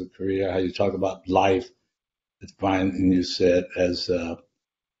science as a career, how you talk about life, as Brian and you said, as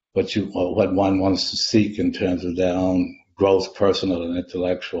what one wants to seek in terms of their own growth, personal and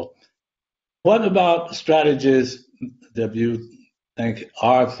intellectual. What about strategies that you think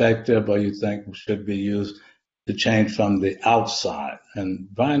are effective or you think should be used to change from the outside? And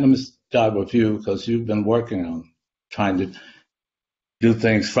Brian, let me start with you because you've been working on trying to do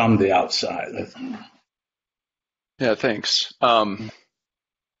things from the outside. Yeah, thanks. I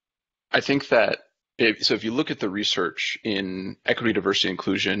think that if you look at the research in equity, diversity,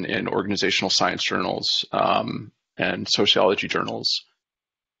 inclusion in organizational science journals and sociology journals,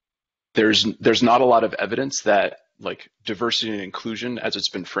 there's not a lot of evidence that like diversity and inclusion, as it's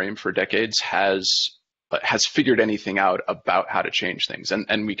been framed for decades, has figured anything out about how to change things.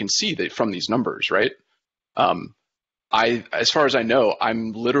 And we can see that from these numbers, right? As far as I know,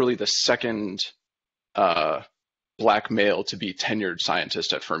 I'm literally the second Black male to be tenured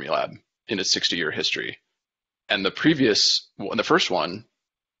scientist at FermiLab in a 60-year history. And the first one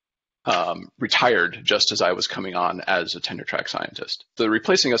retired just as I was coming on as a tenure track scientist. So they're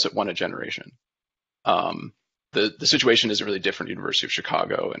replacing us at one a generation. The situation is really different at University of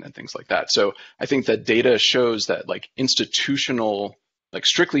Chicago and things like that. So I think that data shows that like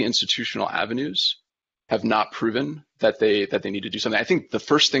strictly institutional avenues have not proven that they need to do something. I think the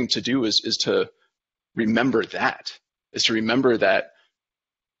first thing to do is to remember that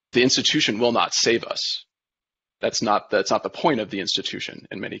the institution will not save us. That's not the point of the institution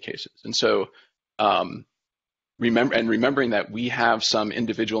in many cases. And so remembering that we have some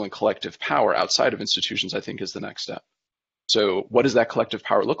individual and collective power outside of institutions, I think, is the next step. So what does that collective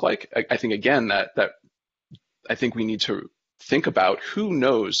power look like? I think, again, that I think we need to think about who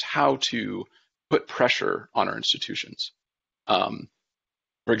knows how to put pressure on our institutions.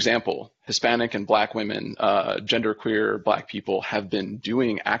 For example, Hispanic and Black women, genderqueer Black people have been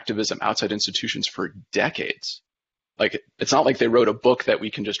doing activism outside institutions for decades. Like, it's not like they wrote a book that we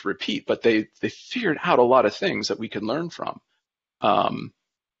can just repeat, but they figured out a lot of things that we can learn from.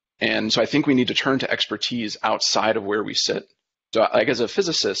 And so I think we need to turn to expertise outside of where we sit. So, like, as a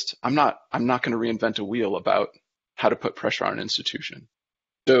physicist, I'm not going to reinvent a wheel about how to put pressure on an institution.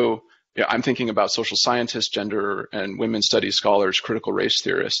 So yeah, I'm thinking about social scientists, gender and women's studies scholars, critical race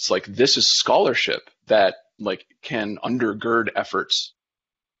theorists. Like, this is scholarship that like can undergird efforts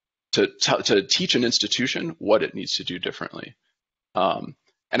to teach an institution what it needs to do differently. And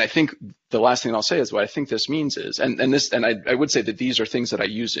I think the last thing I'll say is what I think this means is, and I would say that these are things that I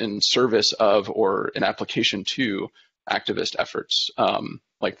use in service of or in application to activist efforts,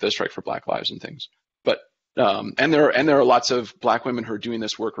 like the Strike for Black Lives and things. But and there are lots of Black women who are doing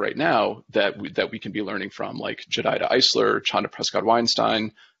this work right now that we can be learning from, like Jedediah Eisler, Chanda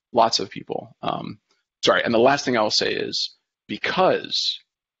Prescott-Weinstein, lots of people. And the last thing I will say is, because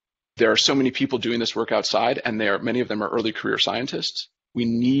there are so many people doing this work outside, and many of them are early career scientists, we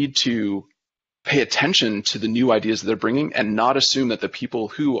need to pay attention to the new ideas that they're bringing and not assume that the people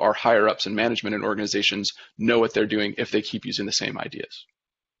who are higher ups in management and organizations know what they're doing if they keep using the same ideas.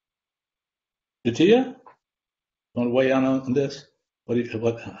 J'Tia, want to weigh in on this?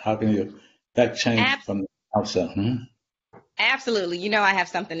 How can that change from the outset? Absolutely. I have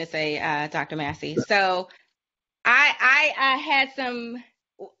something to say, Dr. Massey. So I had some.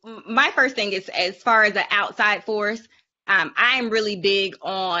 My first thing is, as far as the outside force, I am really big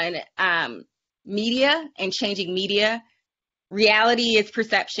on media and changing media. Reality is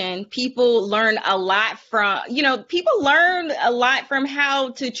perception. People learn a lot from how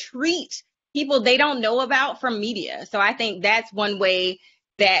to treat people they don't know about from media. So I think that's one way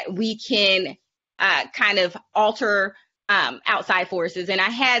that we can kind of alter outside forces. And I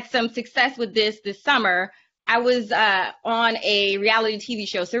had some success with this summer. I was on a reality TV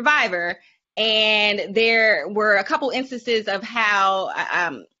show, Survivor, and there were a couple instances of how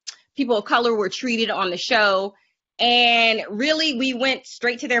people of color were treated on the show. And really, we went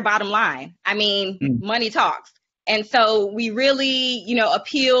straight to their bottom line. I mean, money talks. And so we really,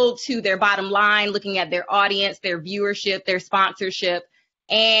 appealed to their bottom line, looking at their audience, their viewership, their sponsorship,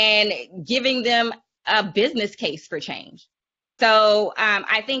 and giving them a business case for change. So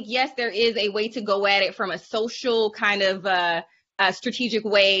I think, yes, there is a way to go at it from a social kind of strategic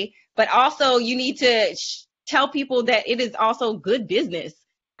way, but also you need to tell people that it is also good business,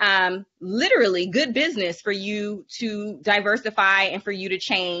 literally good business for you to diversify and for you to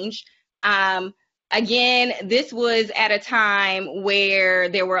change. Again, this was at a time where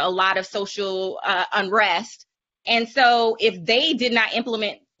there were a lot of social unrest. And so if they did not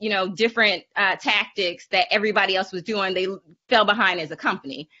implement, different tactics that everybody else was doing, they fell behind as a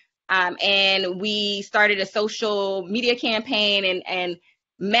company. And we started a social media campaign and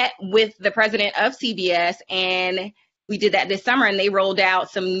met with the president of CBS. And we did that this summer, and they rolled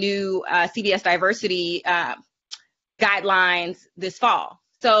out some new CBS diversity guidelines this fall.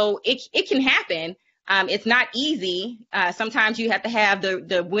 So it can happen. It's not easy. Sometimes you have to have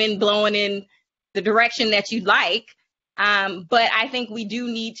the wind blowing in the direction that you'd like. But I think we do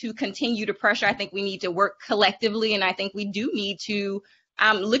need to continue to pressure. I think we need to work collectively, and I think we do need to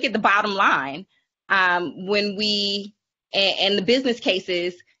look at the bottom line when we and the business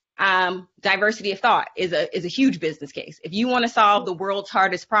cases. Diversity of thought is a huge business case. If you want to solve the world's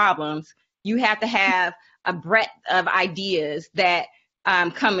hardest problems, you have to have a breadth of ideas that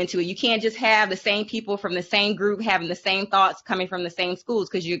come into it. You can't just have the same people from the same group having the same thoughts coming from the same schools,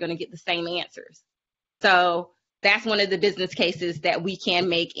 because you're going to get the same answers. So that's one of the business cases that we can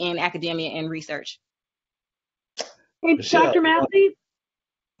make in academia and research. Hey, Dr. Massey,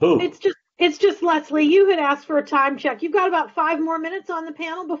 it's just Leslie. You had asked for a time check. You've got about 5 more minutes on the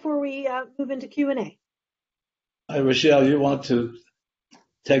panel before we move into Q&A. Raychelle, you want to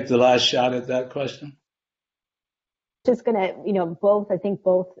take the last shot at that question? Just gonna, I think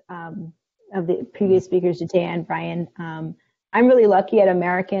both of the previous speakers, J'Tia and Brian, I'm really lucky at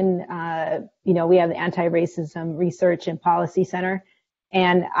American. We have the Anti-Racism Research and Policy Center,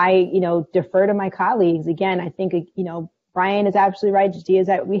 and I, defer to my colleagues. Again, I think, Brian is absolutely right. J'Tia is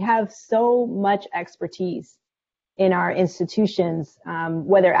that we have so much expertise in our institutions,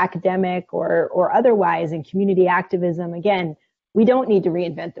 whether academic or otherwise, in community activism. Again, we don't need to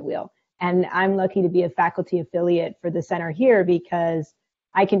reinvent the wheel. And I'm lucky to be a faculty affiliate for the center here because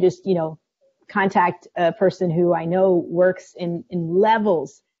I can just, contact a person who I know works in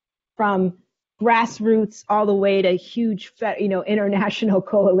levels from grassroots all the way to huge, international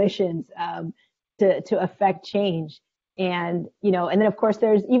coalitions to affect change. And, and then of course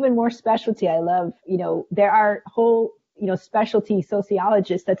there's even more specialty. I love, there are whole, specialty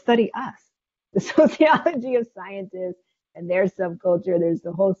sociologists that study us, the sociology of scientists and their subculture. There's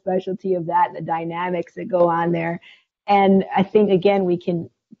the whole specialty of that and the dynamics that go on there. And I think, again, we can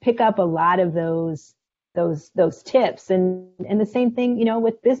pick up a lot of those tips and the same thing,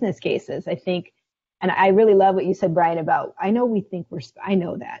 with business cases, I think. And I really love what you said, Brian, about, I know we think I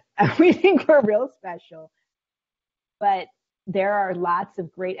know that we think we're real special, but there are lots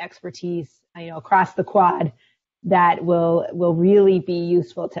of great expertise, across the quad that will really be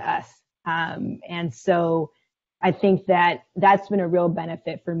useful to us. And so I think that that's been a real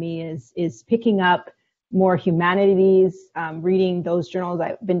benefit for me is picking up more humanities, reading those journals.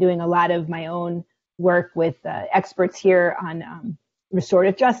 I've been doing a lot of my own work with experts here on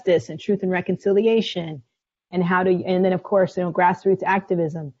restorative justice and truth and reconciliation, and then of course, grassroots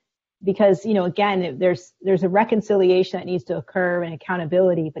activism, because, again, there's a reconciliation that needs to occur and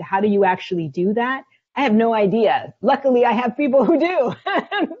accountability, but how do you actually do that? I have no idea. Luckily, I have people who do.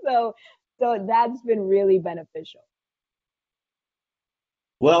 So that's been really beneficial.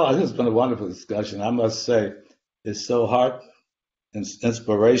 Well, I think it's been a wonderful discussion. I must say, it's so heart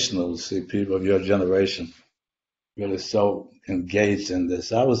inspirational to see people of your generation really so engaged in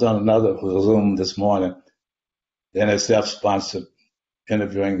this. I was on another Zoom this morning, the NSF-sponsored,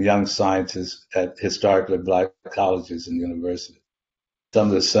 interviewing young scientists at historically Black colleges and universities. Some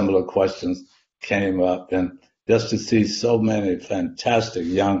of the similar questions came up, and just to see so many fantastic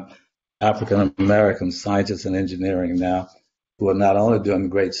young African-American scientists in engineering now who are not only doing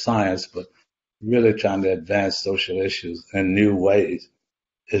great science, but really trying to advance social issues in new ways,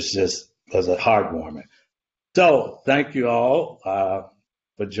 was heartwarming. So thank you all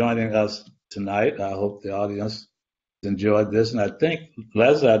for joining us tonight. I hope the audience enjoyed this. And I think,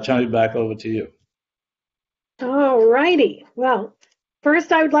 Leslie, I'll turn it back over to you. All righty. Well,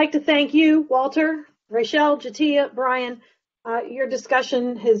 first I would like to thank you, Walter, Raychelle, J'Tia, Brian. Your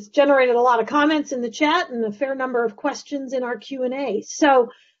discussion has generated a lot of comments in the chat and a fair number of questions in our Q&A. So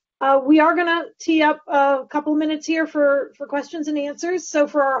we are going to tee up a couple minutes here for questions and answers. So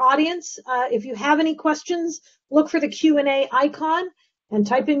for our audience, if you have any questions, look for the Q&A icon and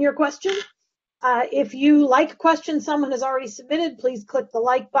type in your question. If you like a question someone has already submitted, please click the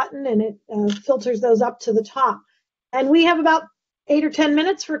like button and it filters those up to the top. And we have about 8 or 10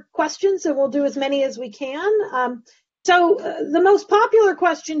 minutes for questions, and we'll do as many as we can. So the most popular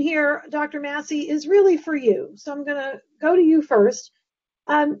question here, Dr. Massey, is really for you. So I'm going to go to you first.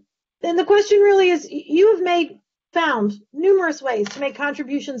 And the question really is, you have found numerous ways to make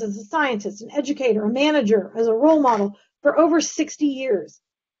contributions as a scientist, an educator, a manager, as a role model for over 60 years.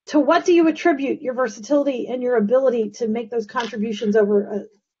 To what do you attribute your versatility and your ability to make those contributions over a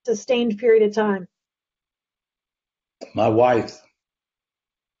sustained period of time? My wife.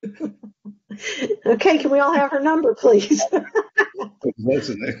 Okay, can we all have her number, please?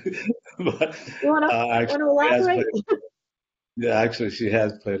 Listening. But, you want to elaborate? Actually, she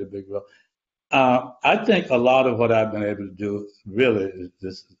has played a big role. I think a lot of what I've been able to do, really, is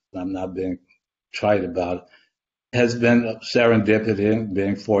this, I'm not being trite about it, has been serendipity and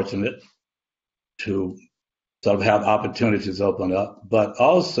being fortunate to sort of have opportunities open up. But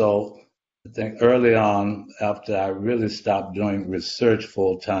also, I think early on, after I really stopped doing research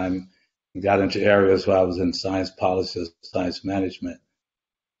full time and got into areas where I was in science policy, science management,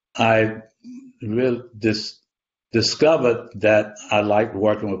 I really discovered that I liked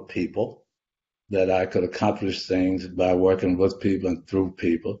working with people, that I could accomplish things by working with people and through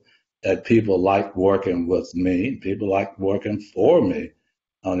people, that people liked working with me, people liked working for me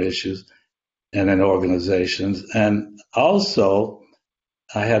on issues and in organizations. And also,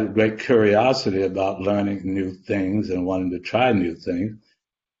 I had a great curiosity about learning new things and wanting to try new things.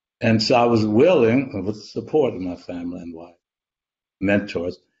 And so I was willing, with the support of my family and wife,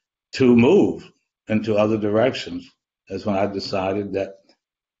 mentors, to move into other directions. That's when I decided that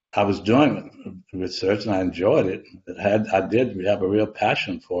I was doing research and I enjoyed it. I did have a real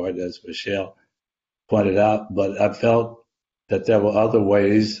passion for it, as Raychelle pointed out, but I felt that there were other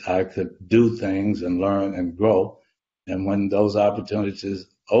ways I could do things and learn and grow. And when those opportunities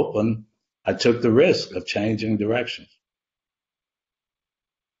opened, I took the risk of changing directions.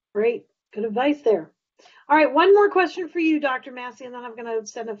 Great. Good advice there. All right, one more question for you, Dr. Massey, and then I'm going to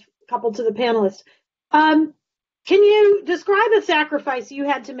send a couple to the panelists. Can you describe a sacrifice you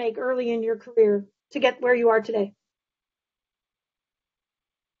had to make early in your career to get where you are today?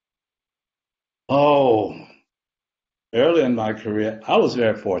 Oh, early in my career, I was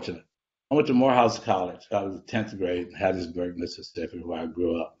very fortunate. I went to Morehouse College. I was in 10th grade in Hattiesburg, Mississippi, where I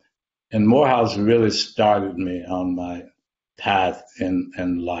grew up. And Morehouse really started me on my path in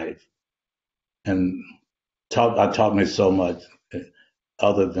life and taught me so much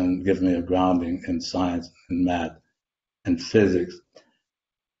other than giving me a grounding in science and math and physics.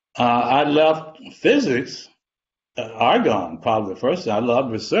 I left physics at Argonne probably the first time. I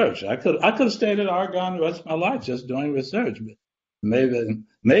loved research. I could have stayed at Argonne the rest of my life just doing research.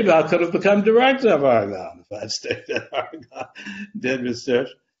 Maybe I could have become director of Argonne if I'd stayed at Argonne, did research.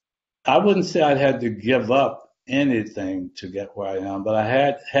 I wouldn't say I had to give up anything to get where I am, but I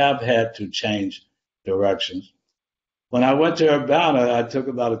have had to change directions. When I went to Urbana, I took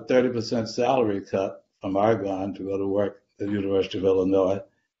about a 30% salary cut from Argonne to go to work at the University of Illinois.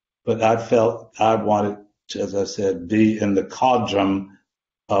 But I felt I wanted to, as I said, be in the cauldron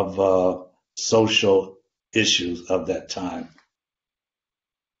of social issues of that time.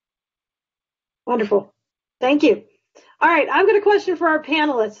 Wonderful. Thank you. All right, I've got a question for our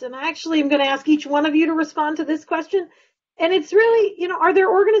panelists, and actually I'm going to ask each one of you to respond to this question. And it's really, are there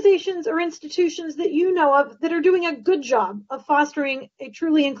organizations or institutions that you know of that are doing a good job of fostering a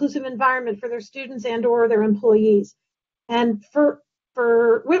truly inclusive environment for their students and or their employees? And for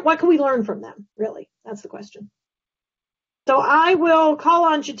what can we learn from them, really? That's the question. So I will call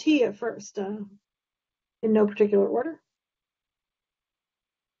on J'Tia first, in no particular order.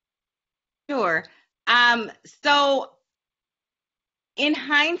 Sure. So in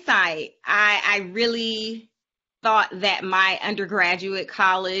hindsight, I really thought that my undergraduate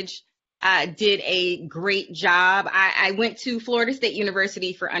college did a great job. I went to Florida State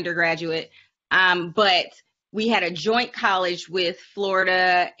University for undergraduate, but we had a joint college with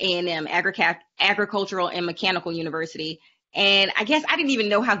Florida A&M, Agricultural and Mechanical University. And I guess I didn't even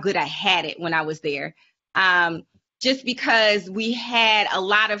know how good I had it when I was there. Just because we had a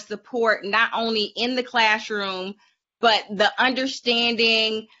lot of support, not only in the classroom, but the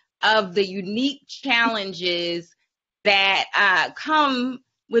understanding of the unique challenges that come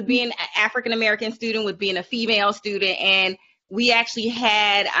with being an African-American student, with being a female student. And we actually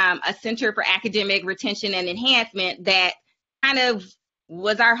had a Center for Academic Retention and Enhancement that kind of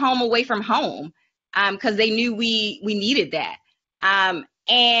was our home away from home, because they knew we needed that.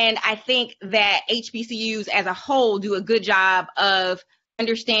 And I think that HBCUs as a whole do a good job of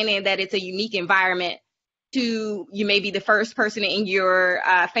understanding that it's a unique environment. You may be the first person in your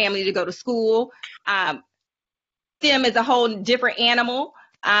family to go to school. STEM is a whole different animal.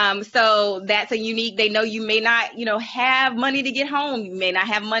 So that's a unique, they know you may not, have money to get home. You may not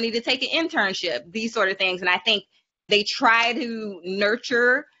have money to take an internship, these sort of things. And I think they try to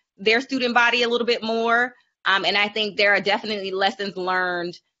nurture their student body a little bit more. And I think there are definitely lessons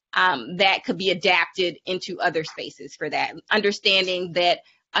learned that could be adapted into other spaces for that. Understanding that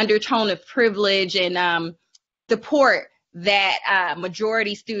undertone of privilege and support that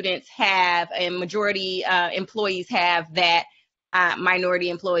majority students have and majority employees have that minority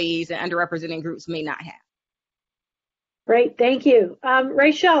employees and underrepresented groups may not have. Great, thank you.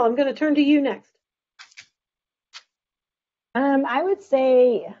 Raychelle, I'm going to turn to you next. I would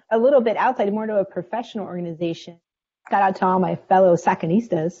say a little bit outside, more to a professional organization. Shout out to all my fellow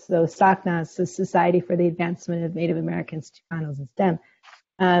Sacanistas. So SACNAS, the Society for the Advancement of Native Americans, Chicanos, and STEM.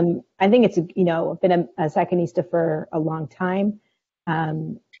 I think it's, been a Sacanista for a long time.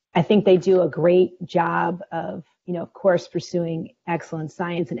 I think they do a great job of, of course, pursuing excellent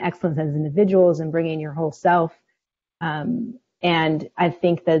science and excellence as individuals and bringing your whole self. And I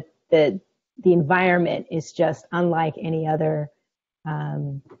think that the environment is just unlike any other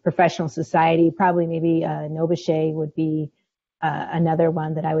professional society. Probably maybe Novache would be another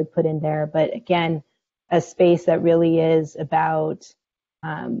one that I would put in there. But again, a space that really is about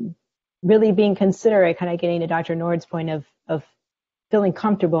really being considerate, kind of getting to Dr. Nord's point of feeling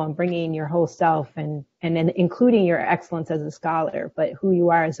comfortable and bringing your whole self and including your excellence as a scholar, but who you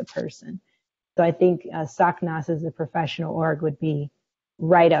are as a person. So I think SACNAS as a professional org would be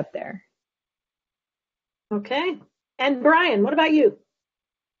right up there. Okay. And Brian, what about you?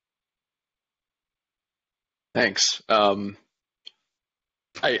 Thanks.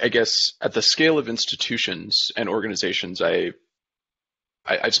 I guess at the scale of institutions and organizations, I've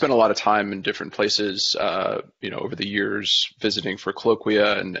spent a lot of time in different places, over the years, visiting for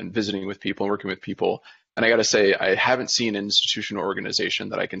colloquia and visiting with people and working with people. And I got to say, I haven't seen an institution or organization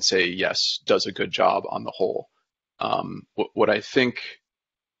that I can say, yes, does a good job on the whole. What I think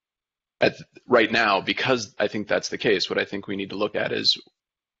right now, because I think that's the case, what I think we need to look at is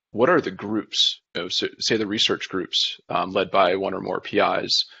what are the groups, say the research groups led by one or more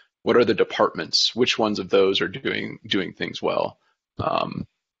PIs, what are the departments, which ones of those are doing things well?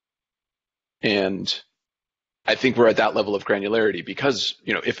 And I think we're at that level of granularity because,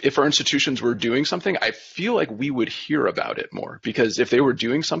 if our institutions were doing something, I feel like we would hear about it more, because if they were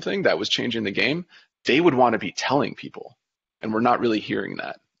doing something that was changing the game, they would want to be telling people. And we're not really hearing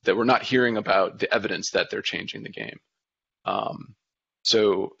that we're not hearing about the evidence that they're changing the game.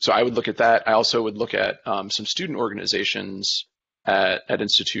 So I would look at that. I also would look at some student organizations at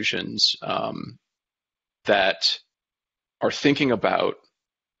institutions that are thinking about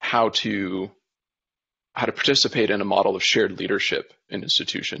how to participate in a model of shared leadership in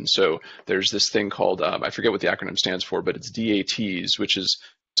institutions. So there's this thing called, I forget what the acronym stands for, but it's DATs, which is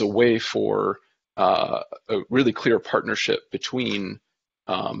a way for a really clear partnership between,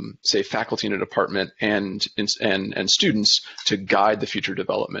 say, faculty in a department and students to guide the future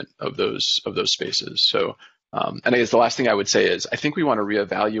development of those spaces. So, and I guess the last thing I would say is I think we want to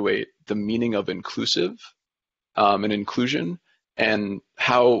reevaluate the meaning of inclusive and inclusion, and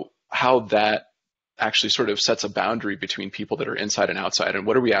how that actually sort of sets a boundary between people that are inside and outside, and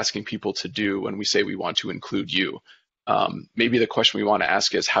what are we asking people to do when we say we want to include you? Maybe the question we want to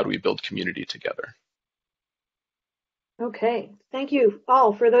ask is, how do we build community together? Okay, thank you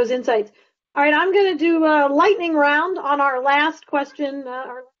all for those insights. All right, I'm going to do a lightning round on our last question,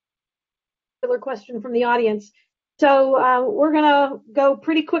 our regular question from the audience. So we're going to go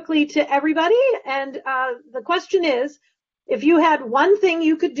pretty quickly to everybody, and the question is, if you had one thing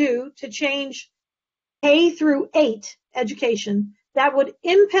you could do to change K through 8 education that would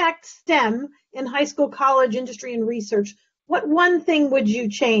impact STEM in high school, college, industry, and research, what one thing would you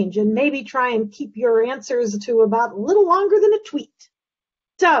change? And maybe try and keep your answers to about a little longer than a tweet.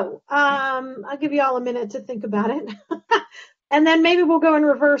 So I'll give you all a minute to think about it. And then maybe we'll go in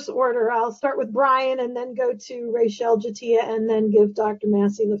reverse order. I'll start with Brian and then go to Raychelle, J'Tia, and then give Dr.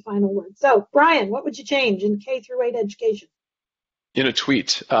 Massey the final word. So Brian, what would you change in K through 8 education? In a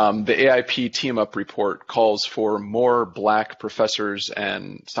tweet, the AIP Team Up report calls for more Black professors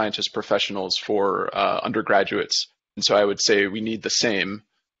and scientist professionals for undergraduates. And so I would say we need the same.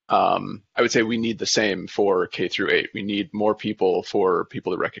 I would say we need the same for K through 8. We need more people for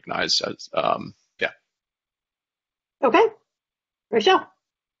people to recognize as, yeah. Okay. Raychelle.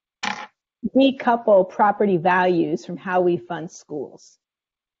 Decouple property values from how we fund schools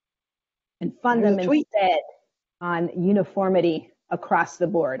and fund them instead on uniformity across the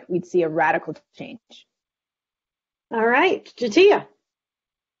board. We'd see a radical change. All right, J'Tia.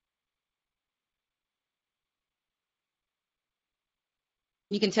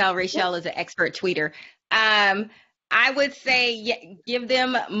 You can tell Raychelle is an expert tweeter. I would say give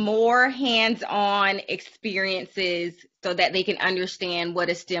them more hands-on experiences so that they can understand what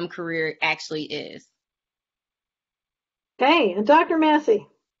a STEM career actually is. Okay, and Dr. Massey.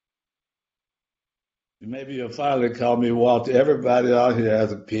 Maybe you'll finally call me Walter. Everybody out here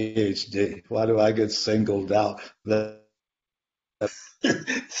has a PhD. Why do I get singled out? In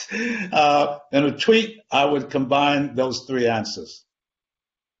a tweet, I would combine those three answers.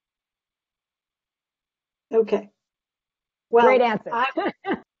 Okay. Well, great answer.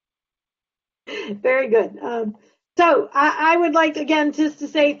 Very good. So I would like, again, just to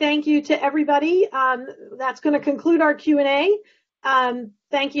say thank you to everybody. That's going to conclude our Q&A.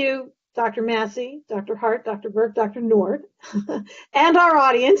 Thank you, Dr. Massey, Dr. Hart, Dr. Burke, Dr. Nord, and our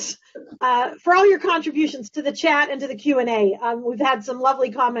audience for all your contributions to the chat and to the Q&A. We've had some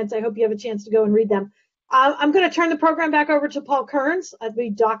lovely comments. I hope you have a chance to go and read them. I'm going to turn the program back over to Paul Kearns. I'd be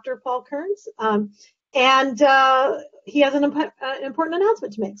Dr. Paul Kearns. And he has an important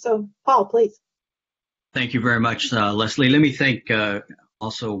announcement to make. So, Paul, please. Thank you very much, Leslie. Let me thank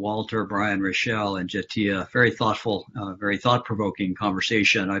also Walter, Brian, Raychelle, and J'Tia. Very thoughtful, very thought-provoking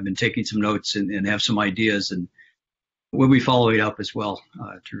conversation. I've been taking some notes and have some ideas, and we'll be following up as well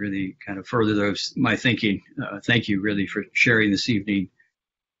to really kind of further my thinking. Thank you really for sharing this evening.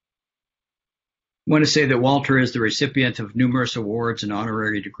 I want to say that Walter is the recipient of numerous awards and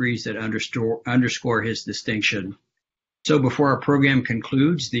honorary degrees that underscore his distinction. So before our program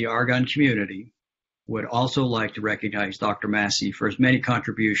concludes, the Argonne community would also like to recognize Dr. Massey for his many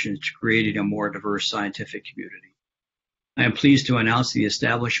contributions to creating a more diverse scientific community. I am pleased to announce the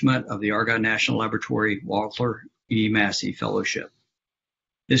establishment of the Argonne National Laboratory Walter E. Massey Fellowship.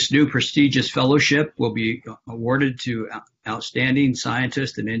 This new prestigious fellowship will be awarded to outstanding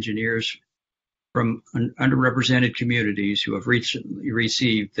scientists and engineers from underrepresented communities who have recently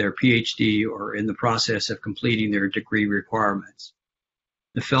received their PhD or in the process of completing their degree requirements.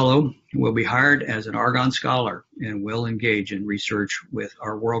 The fellow will be hired as an Argonne scholar and will engage in research with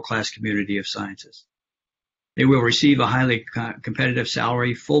our world-class community of scientists. They will receive a highly competitive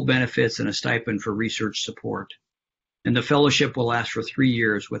salary, full benefits, and a stipend for research support. And the fellowship will last for 3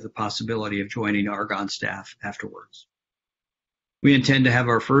 years with the possibility of joining Argonne staff afterwards. We intend to have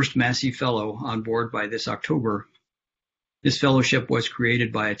our first Massey Fellow on board by this October. This fellowship was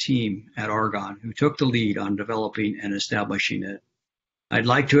created by a team at Argonne who took the lead on developing and establishing it. I'd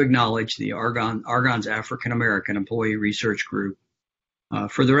like to acknowledge the Argonne's African American Employee Research Group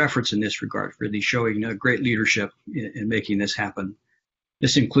for their efforts in this regard, really showing great leadership in making this happen.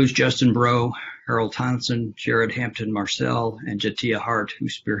 This includes Justin Breaux, Harold Thompson, Jared Hampton Marcel, and J'Tia Hart, who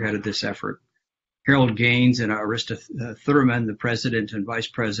spearheaded this effort. Harold Gaines and Arista Thurman, the president and vice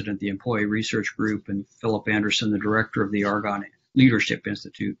president of the Employee Research Group, and Philip Anderson, the director of the Argonne Leadership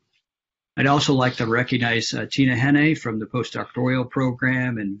Institute. I'd also like to recognize Tina Henne from the postdoctoral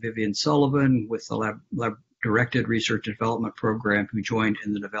program and Vivian Sullivan with the lab-directed research and development program who joined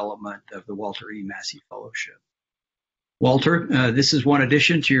in the development of the Walter E. Massey Fellowship. Walter, this is one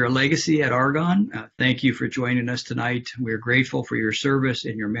addition to your legacy at Argonne. Thank you for joining us tonight. We're grateful for your service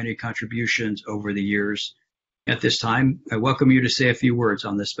and your many contributions over the years. At this time, I welcome you to say a few words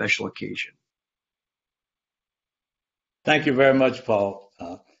on this special occasion. Thank you very much, Paul.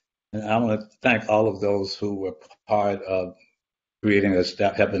 And I want to thank all of those who were part of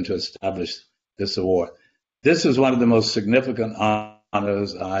helping to establish this award. This is one of the most significant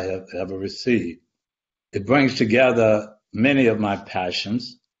honors I have ever received. It brings together many of my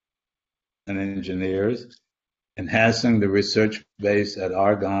passions and engineers, enhancing the research base at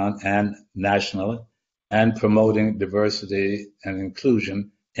Argonne and nationally, and promoting diversity and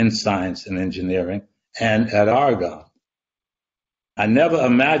inclusion in science and engineering and at Argonne. I never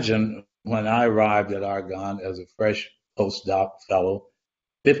imagined when I arrived at Argonne as a fresh postdoc fellow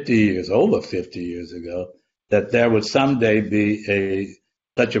over 50 years ago, that there would someday be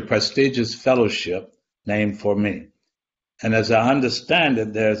such a prestigious fellowship named for me. And as I understand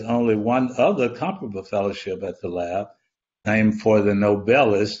it, there's only one other comparable fellowship at the lab named for the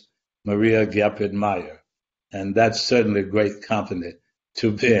Nobelist Maria Geppert-Meyer. And that's certainly a great company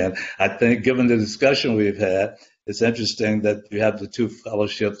to be in. I think given the discussion we've had, it's interesting that you have the two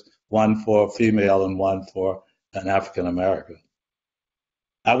fellowships, one for a female and one for an African American.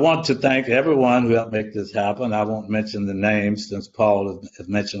 I want to thank everyone who helped make this happen. I won't mention the names since Paul has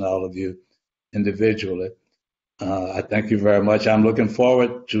mentioned all of you individually. I thank you very much. I'm looking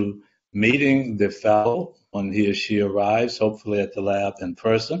forward to meeting the fellow when he or she arrives, hopefully at the lab in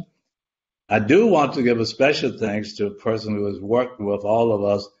person. I do want to give a special thanks to a person who has worked with all of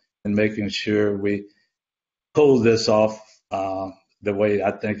us in making sure we pull this off the way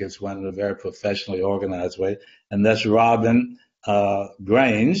I think it's went in a very professionally organized way, and that's Robin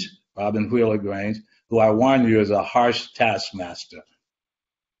Wheeler Grange, who I warn you is a harsh taskmaster.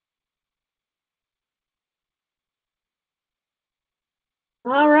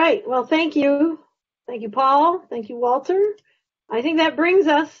 All right. Well, thank you. Thank you, Paul. Thank you, Walter. I think that brings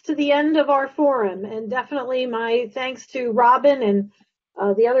us to the end of our forum, and definitely my thanks to Robin and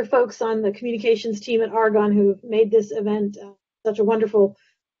the other folks on the communications team at Argonne who made this event such a wonderful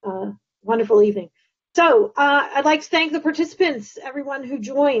evening. So I'd like to thank the participants, everyone who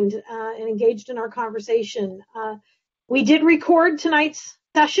joined and engaged in our conversation. We did record tonight's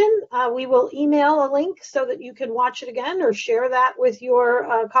session. We will email a link so that you can watch it again or share that with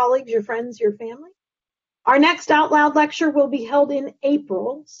your colleagues, your friends, your family. Our next Out Loud lecture will be held in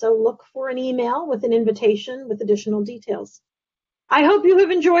April, so look for an email with an invitation with additional details. I hope you have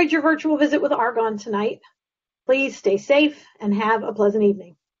enjoyed your virtual visit with Argonne tonight. Please stay safe and have a pleasant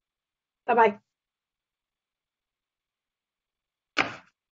evening. Bye-bye.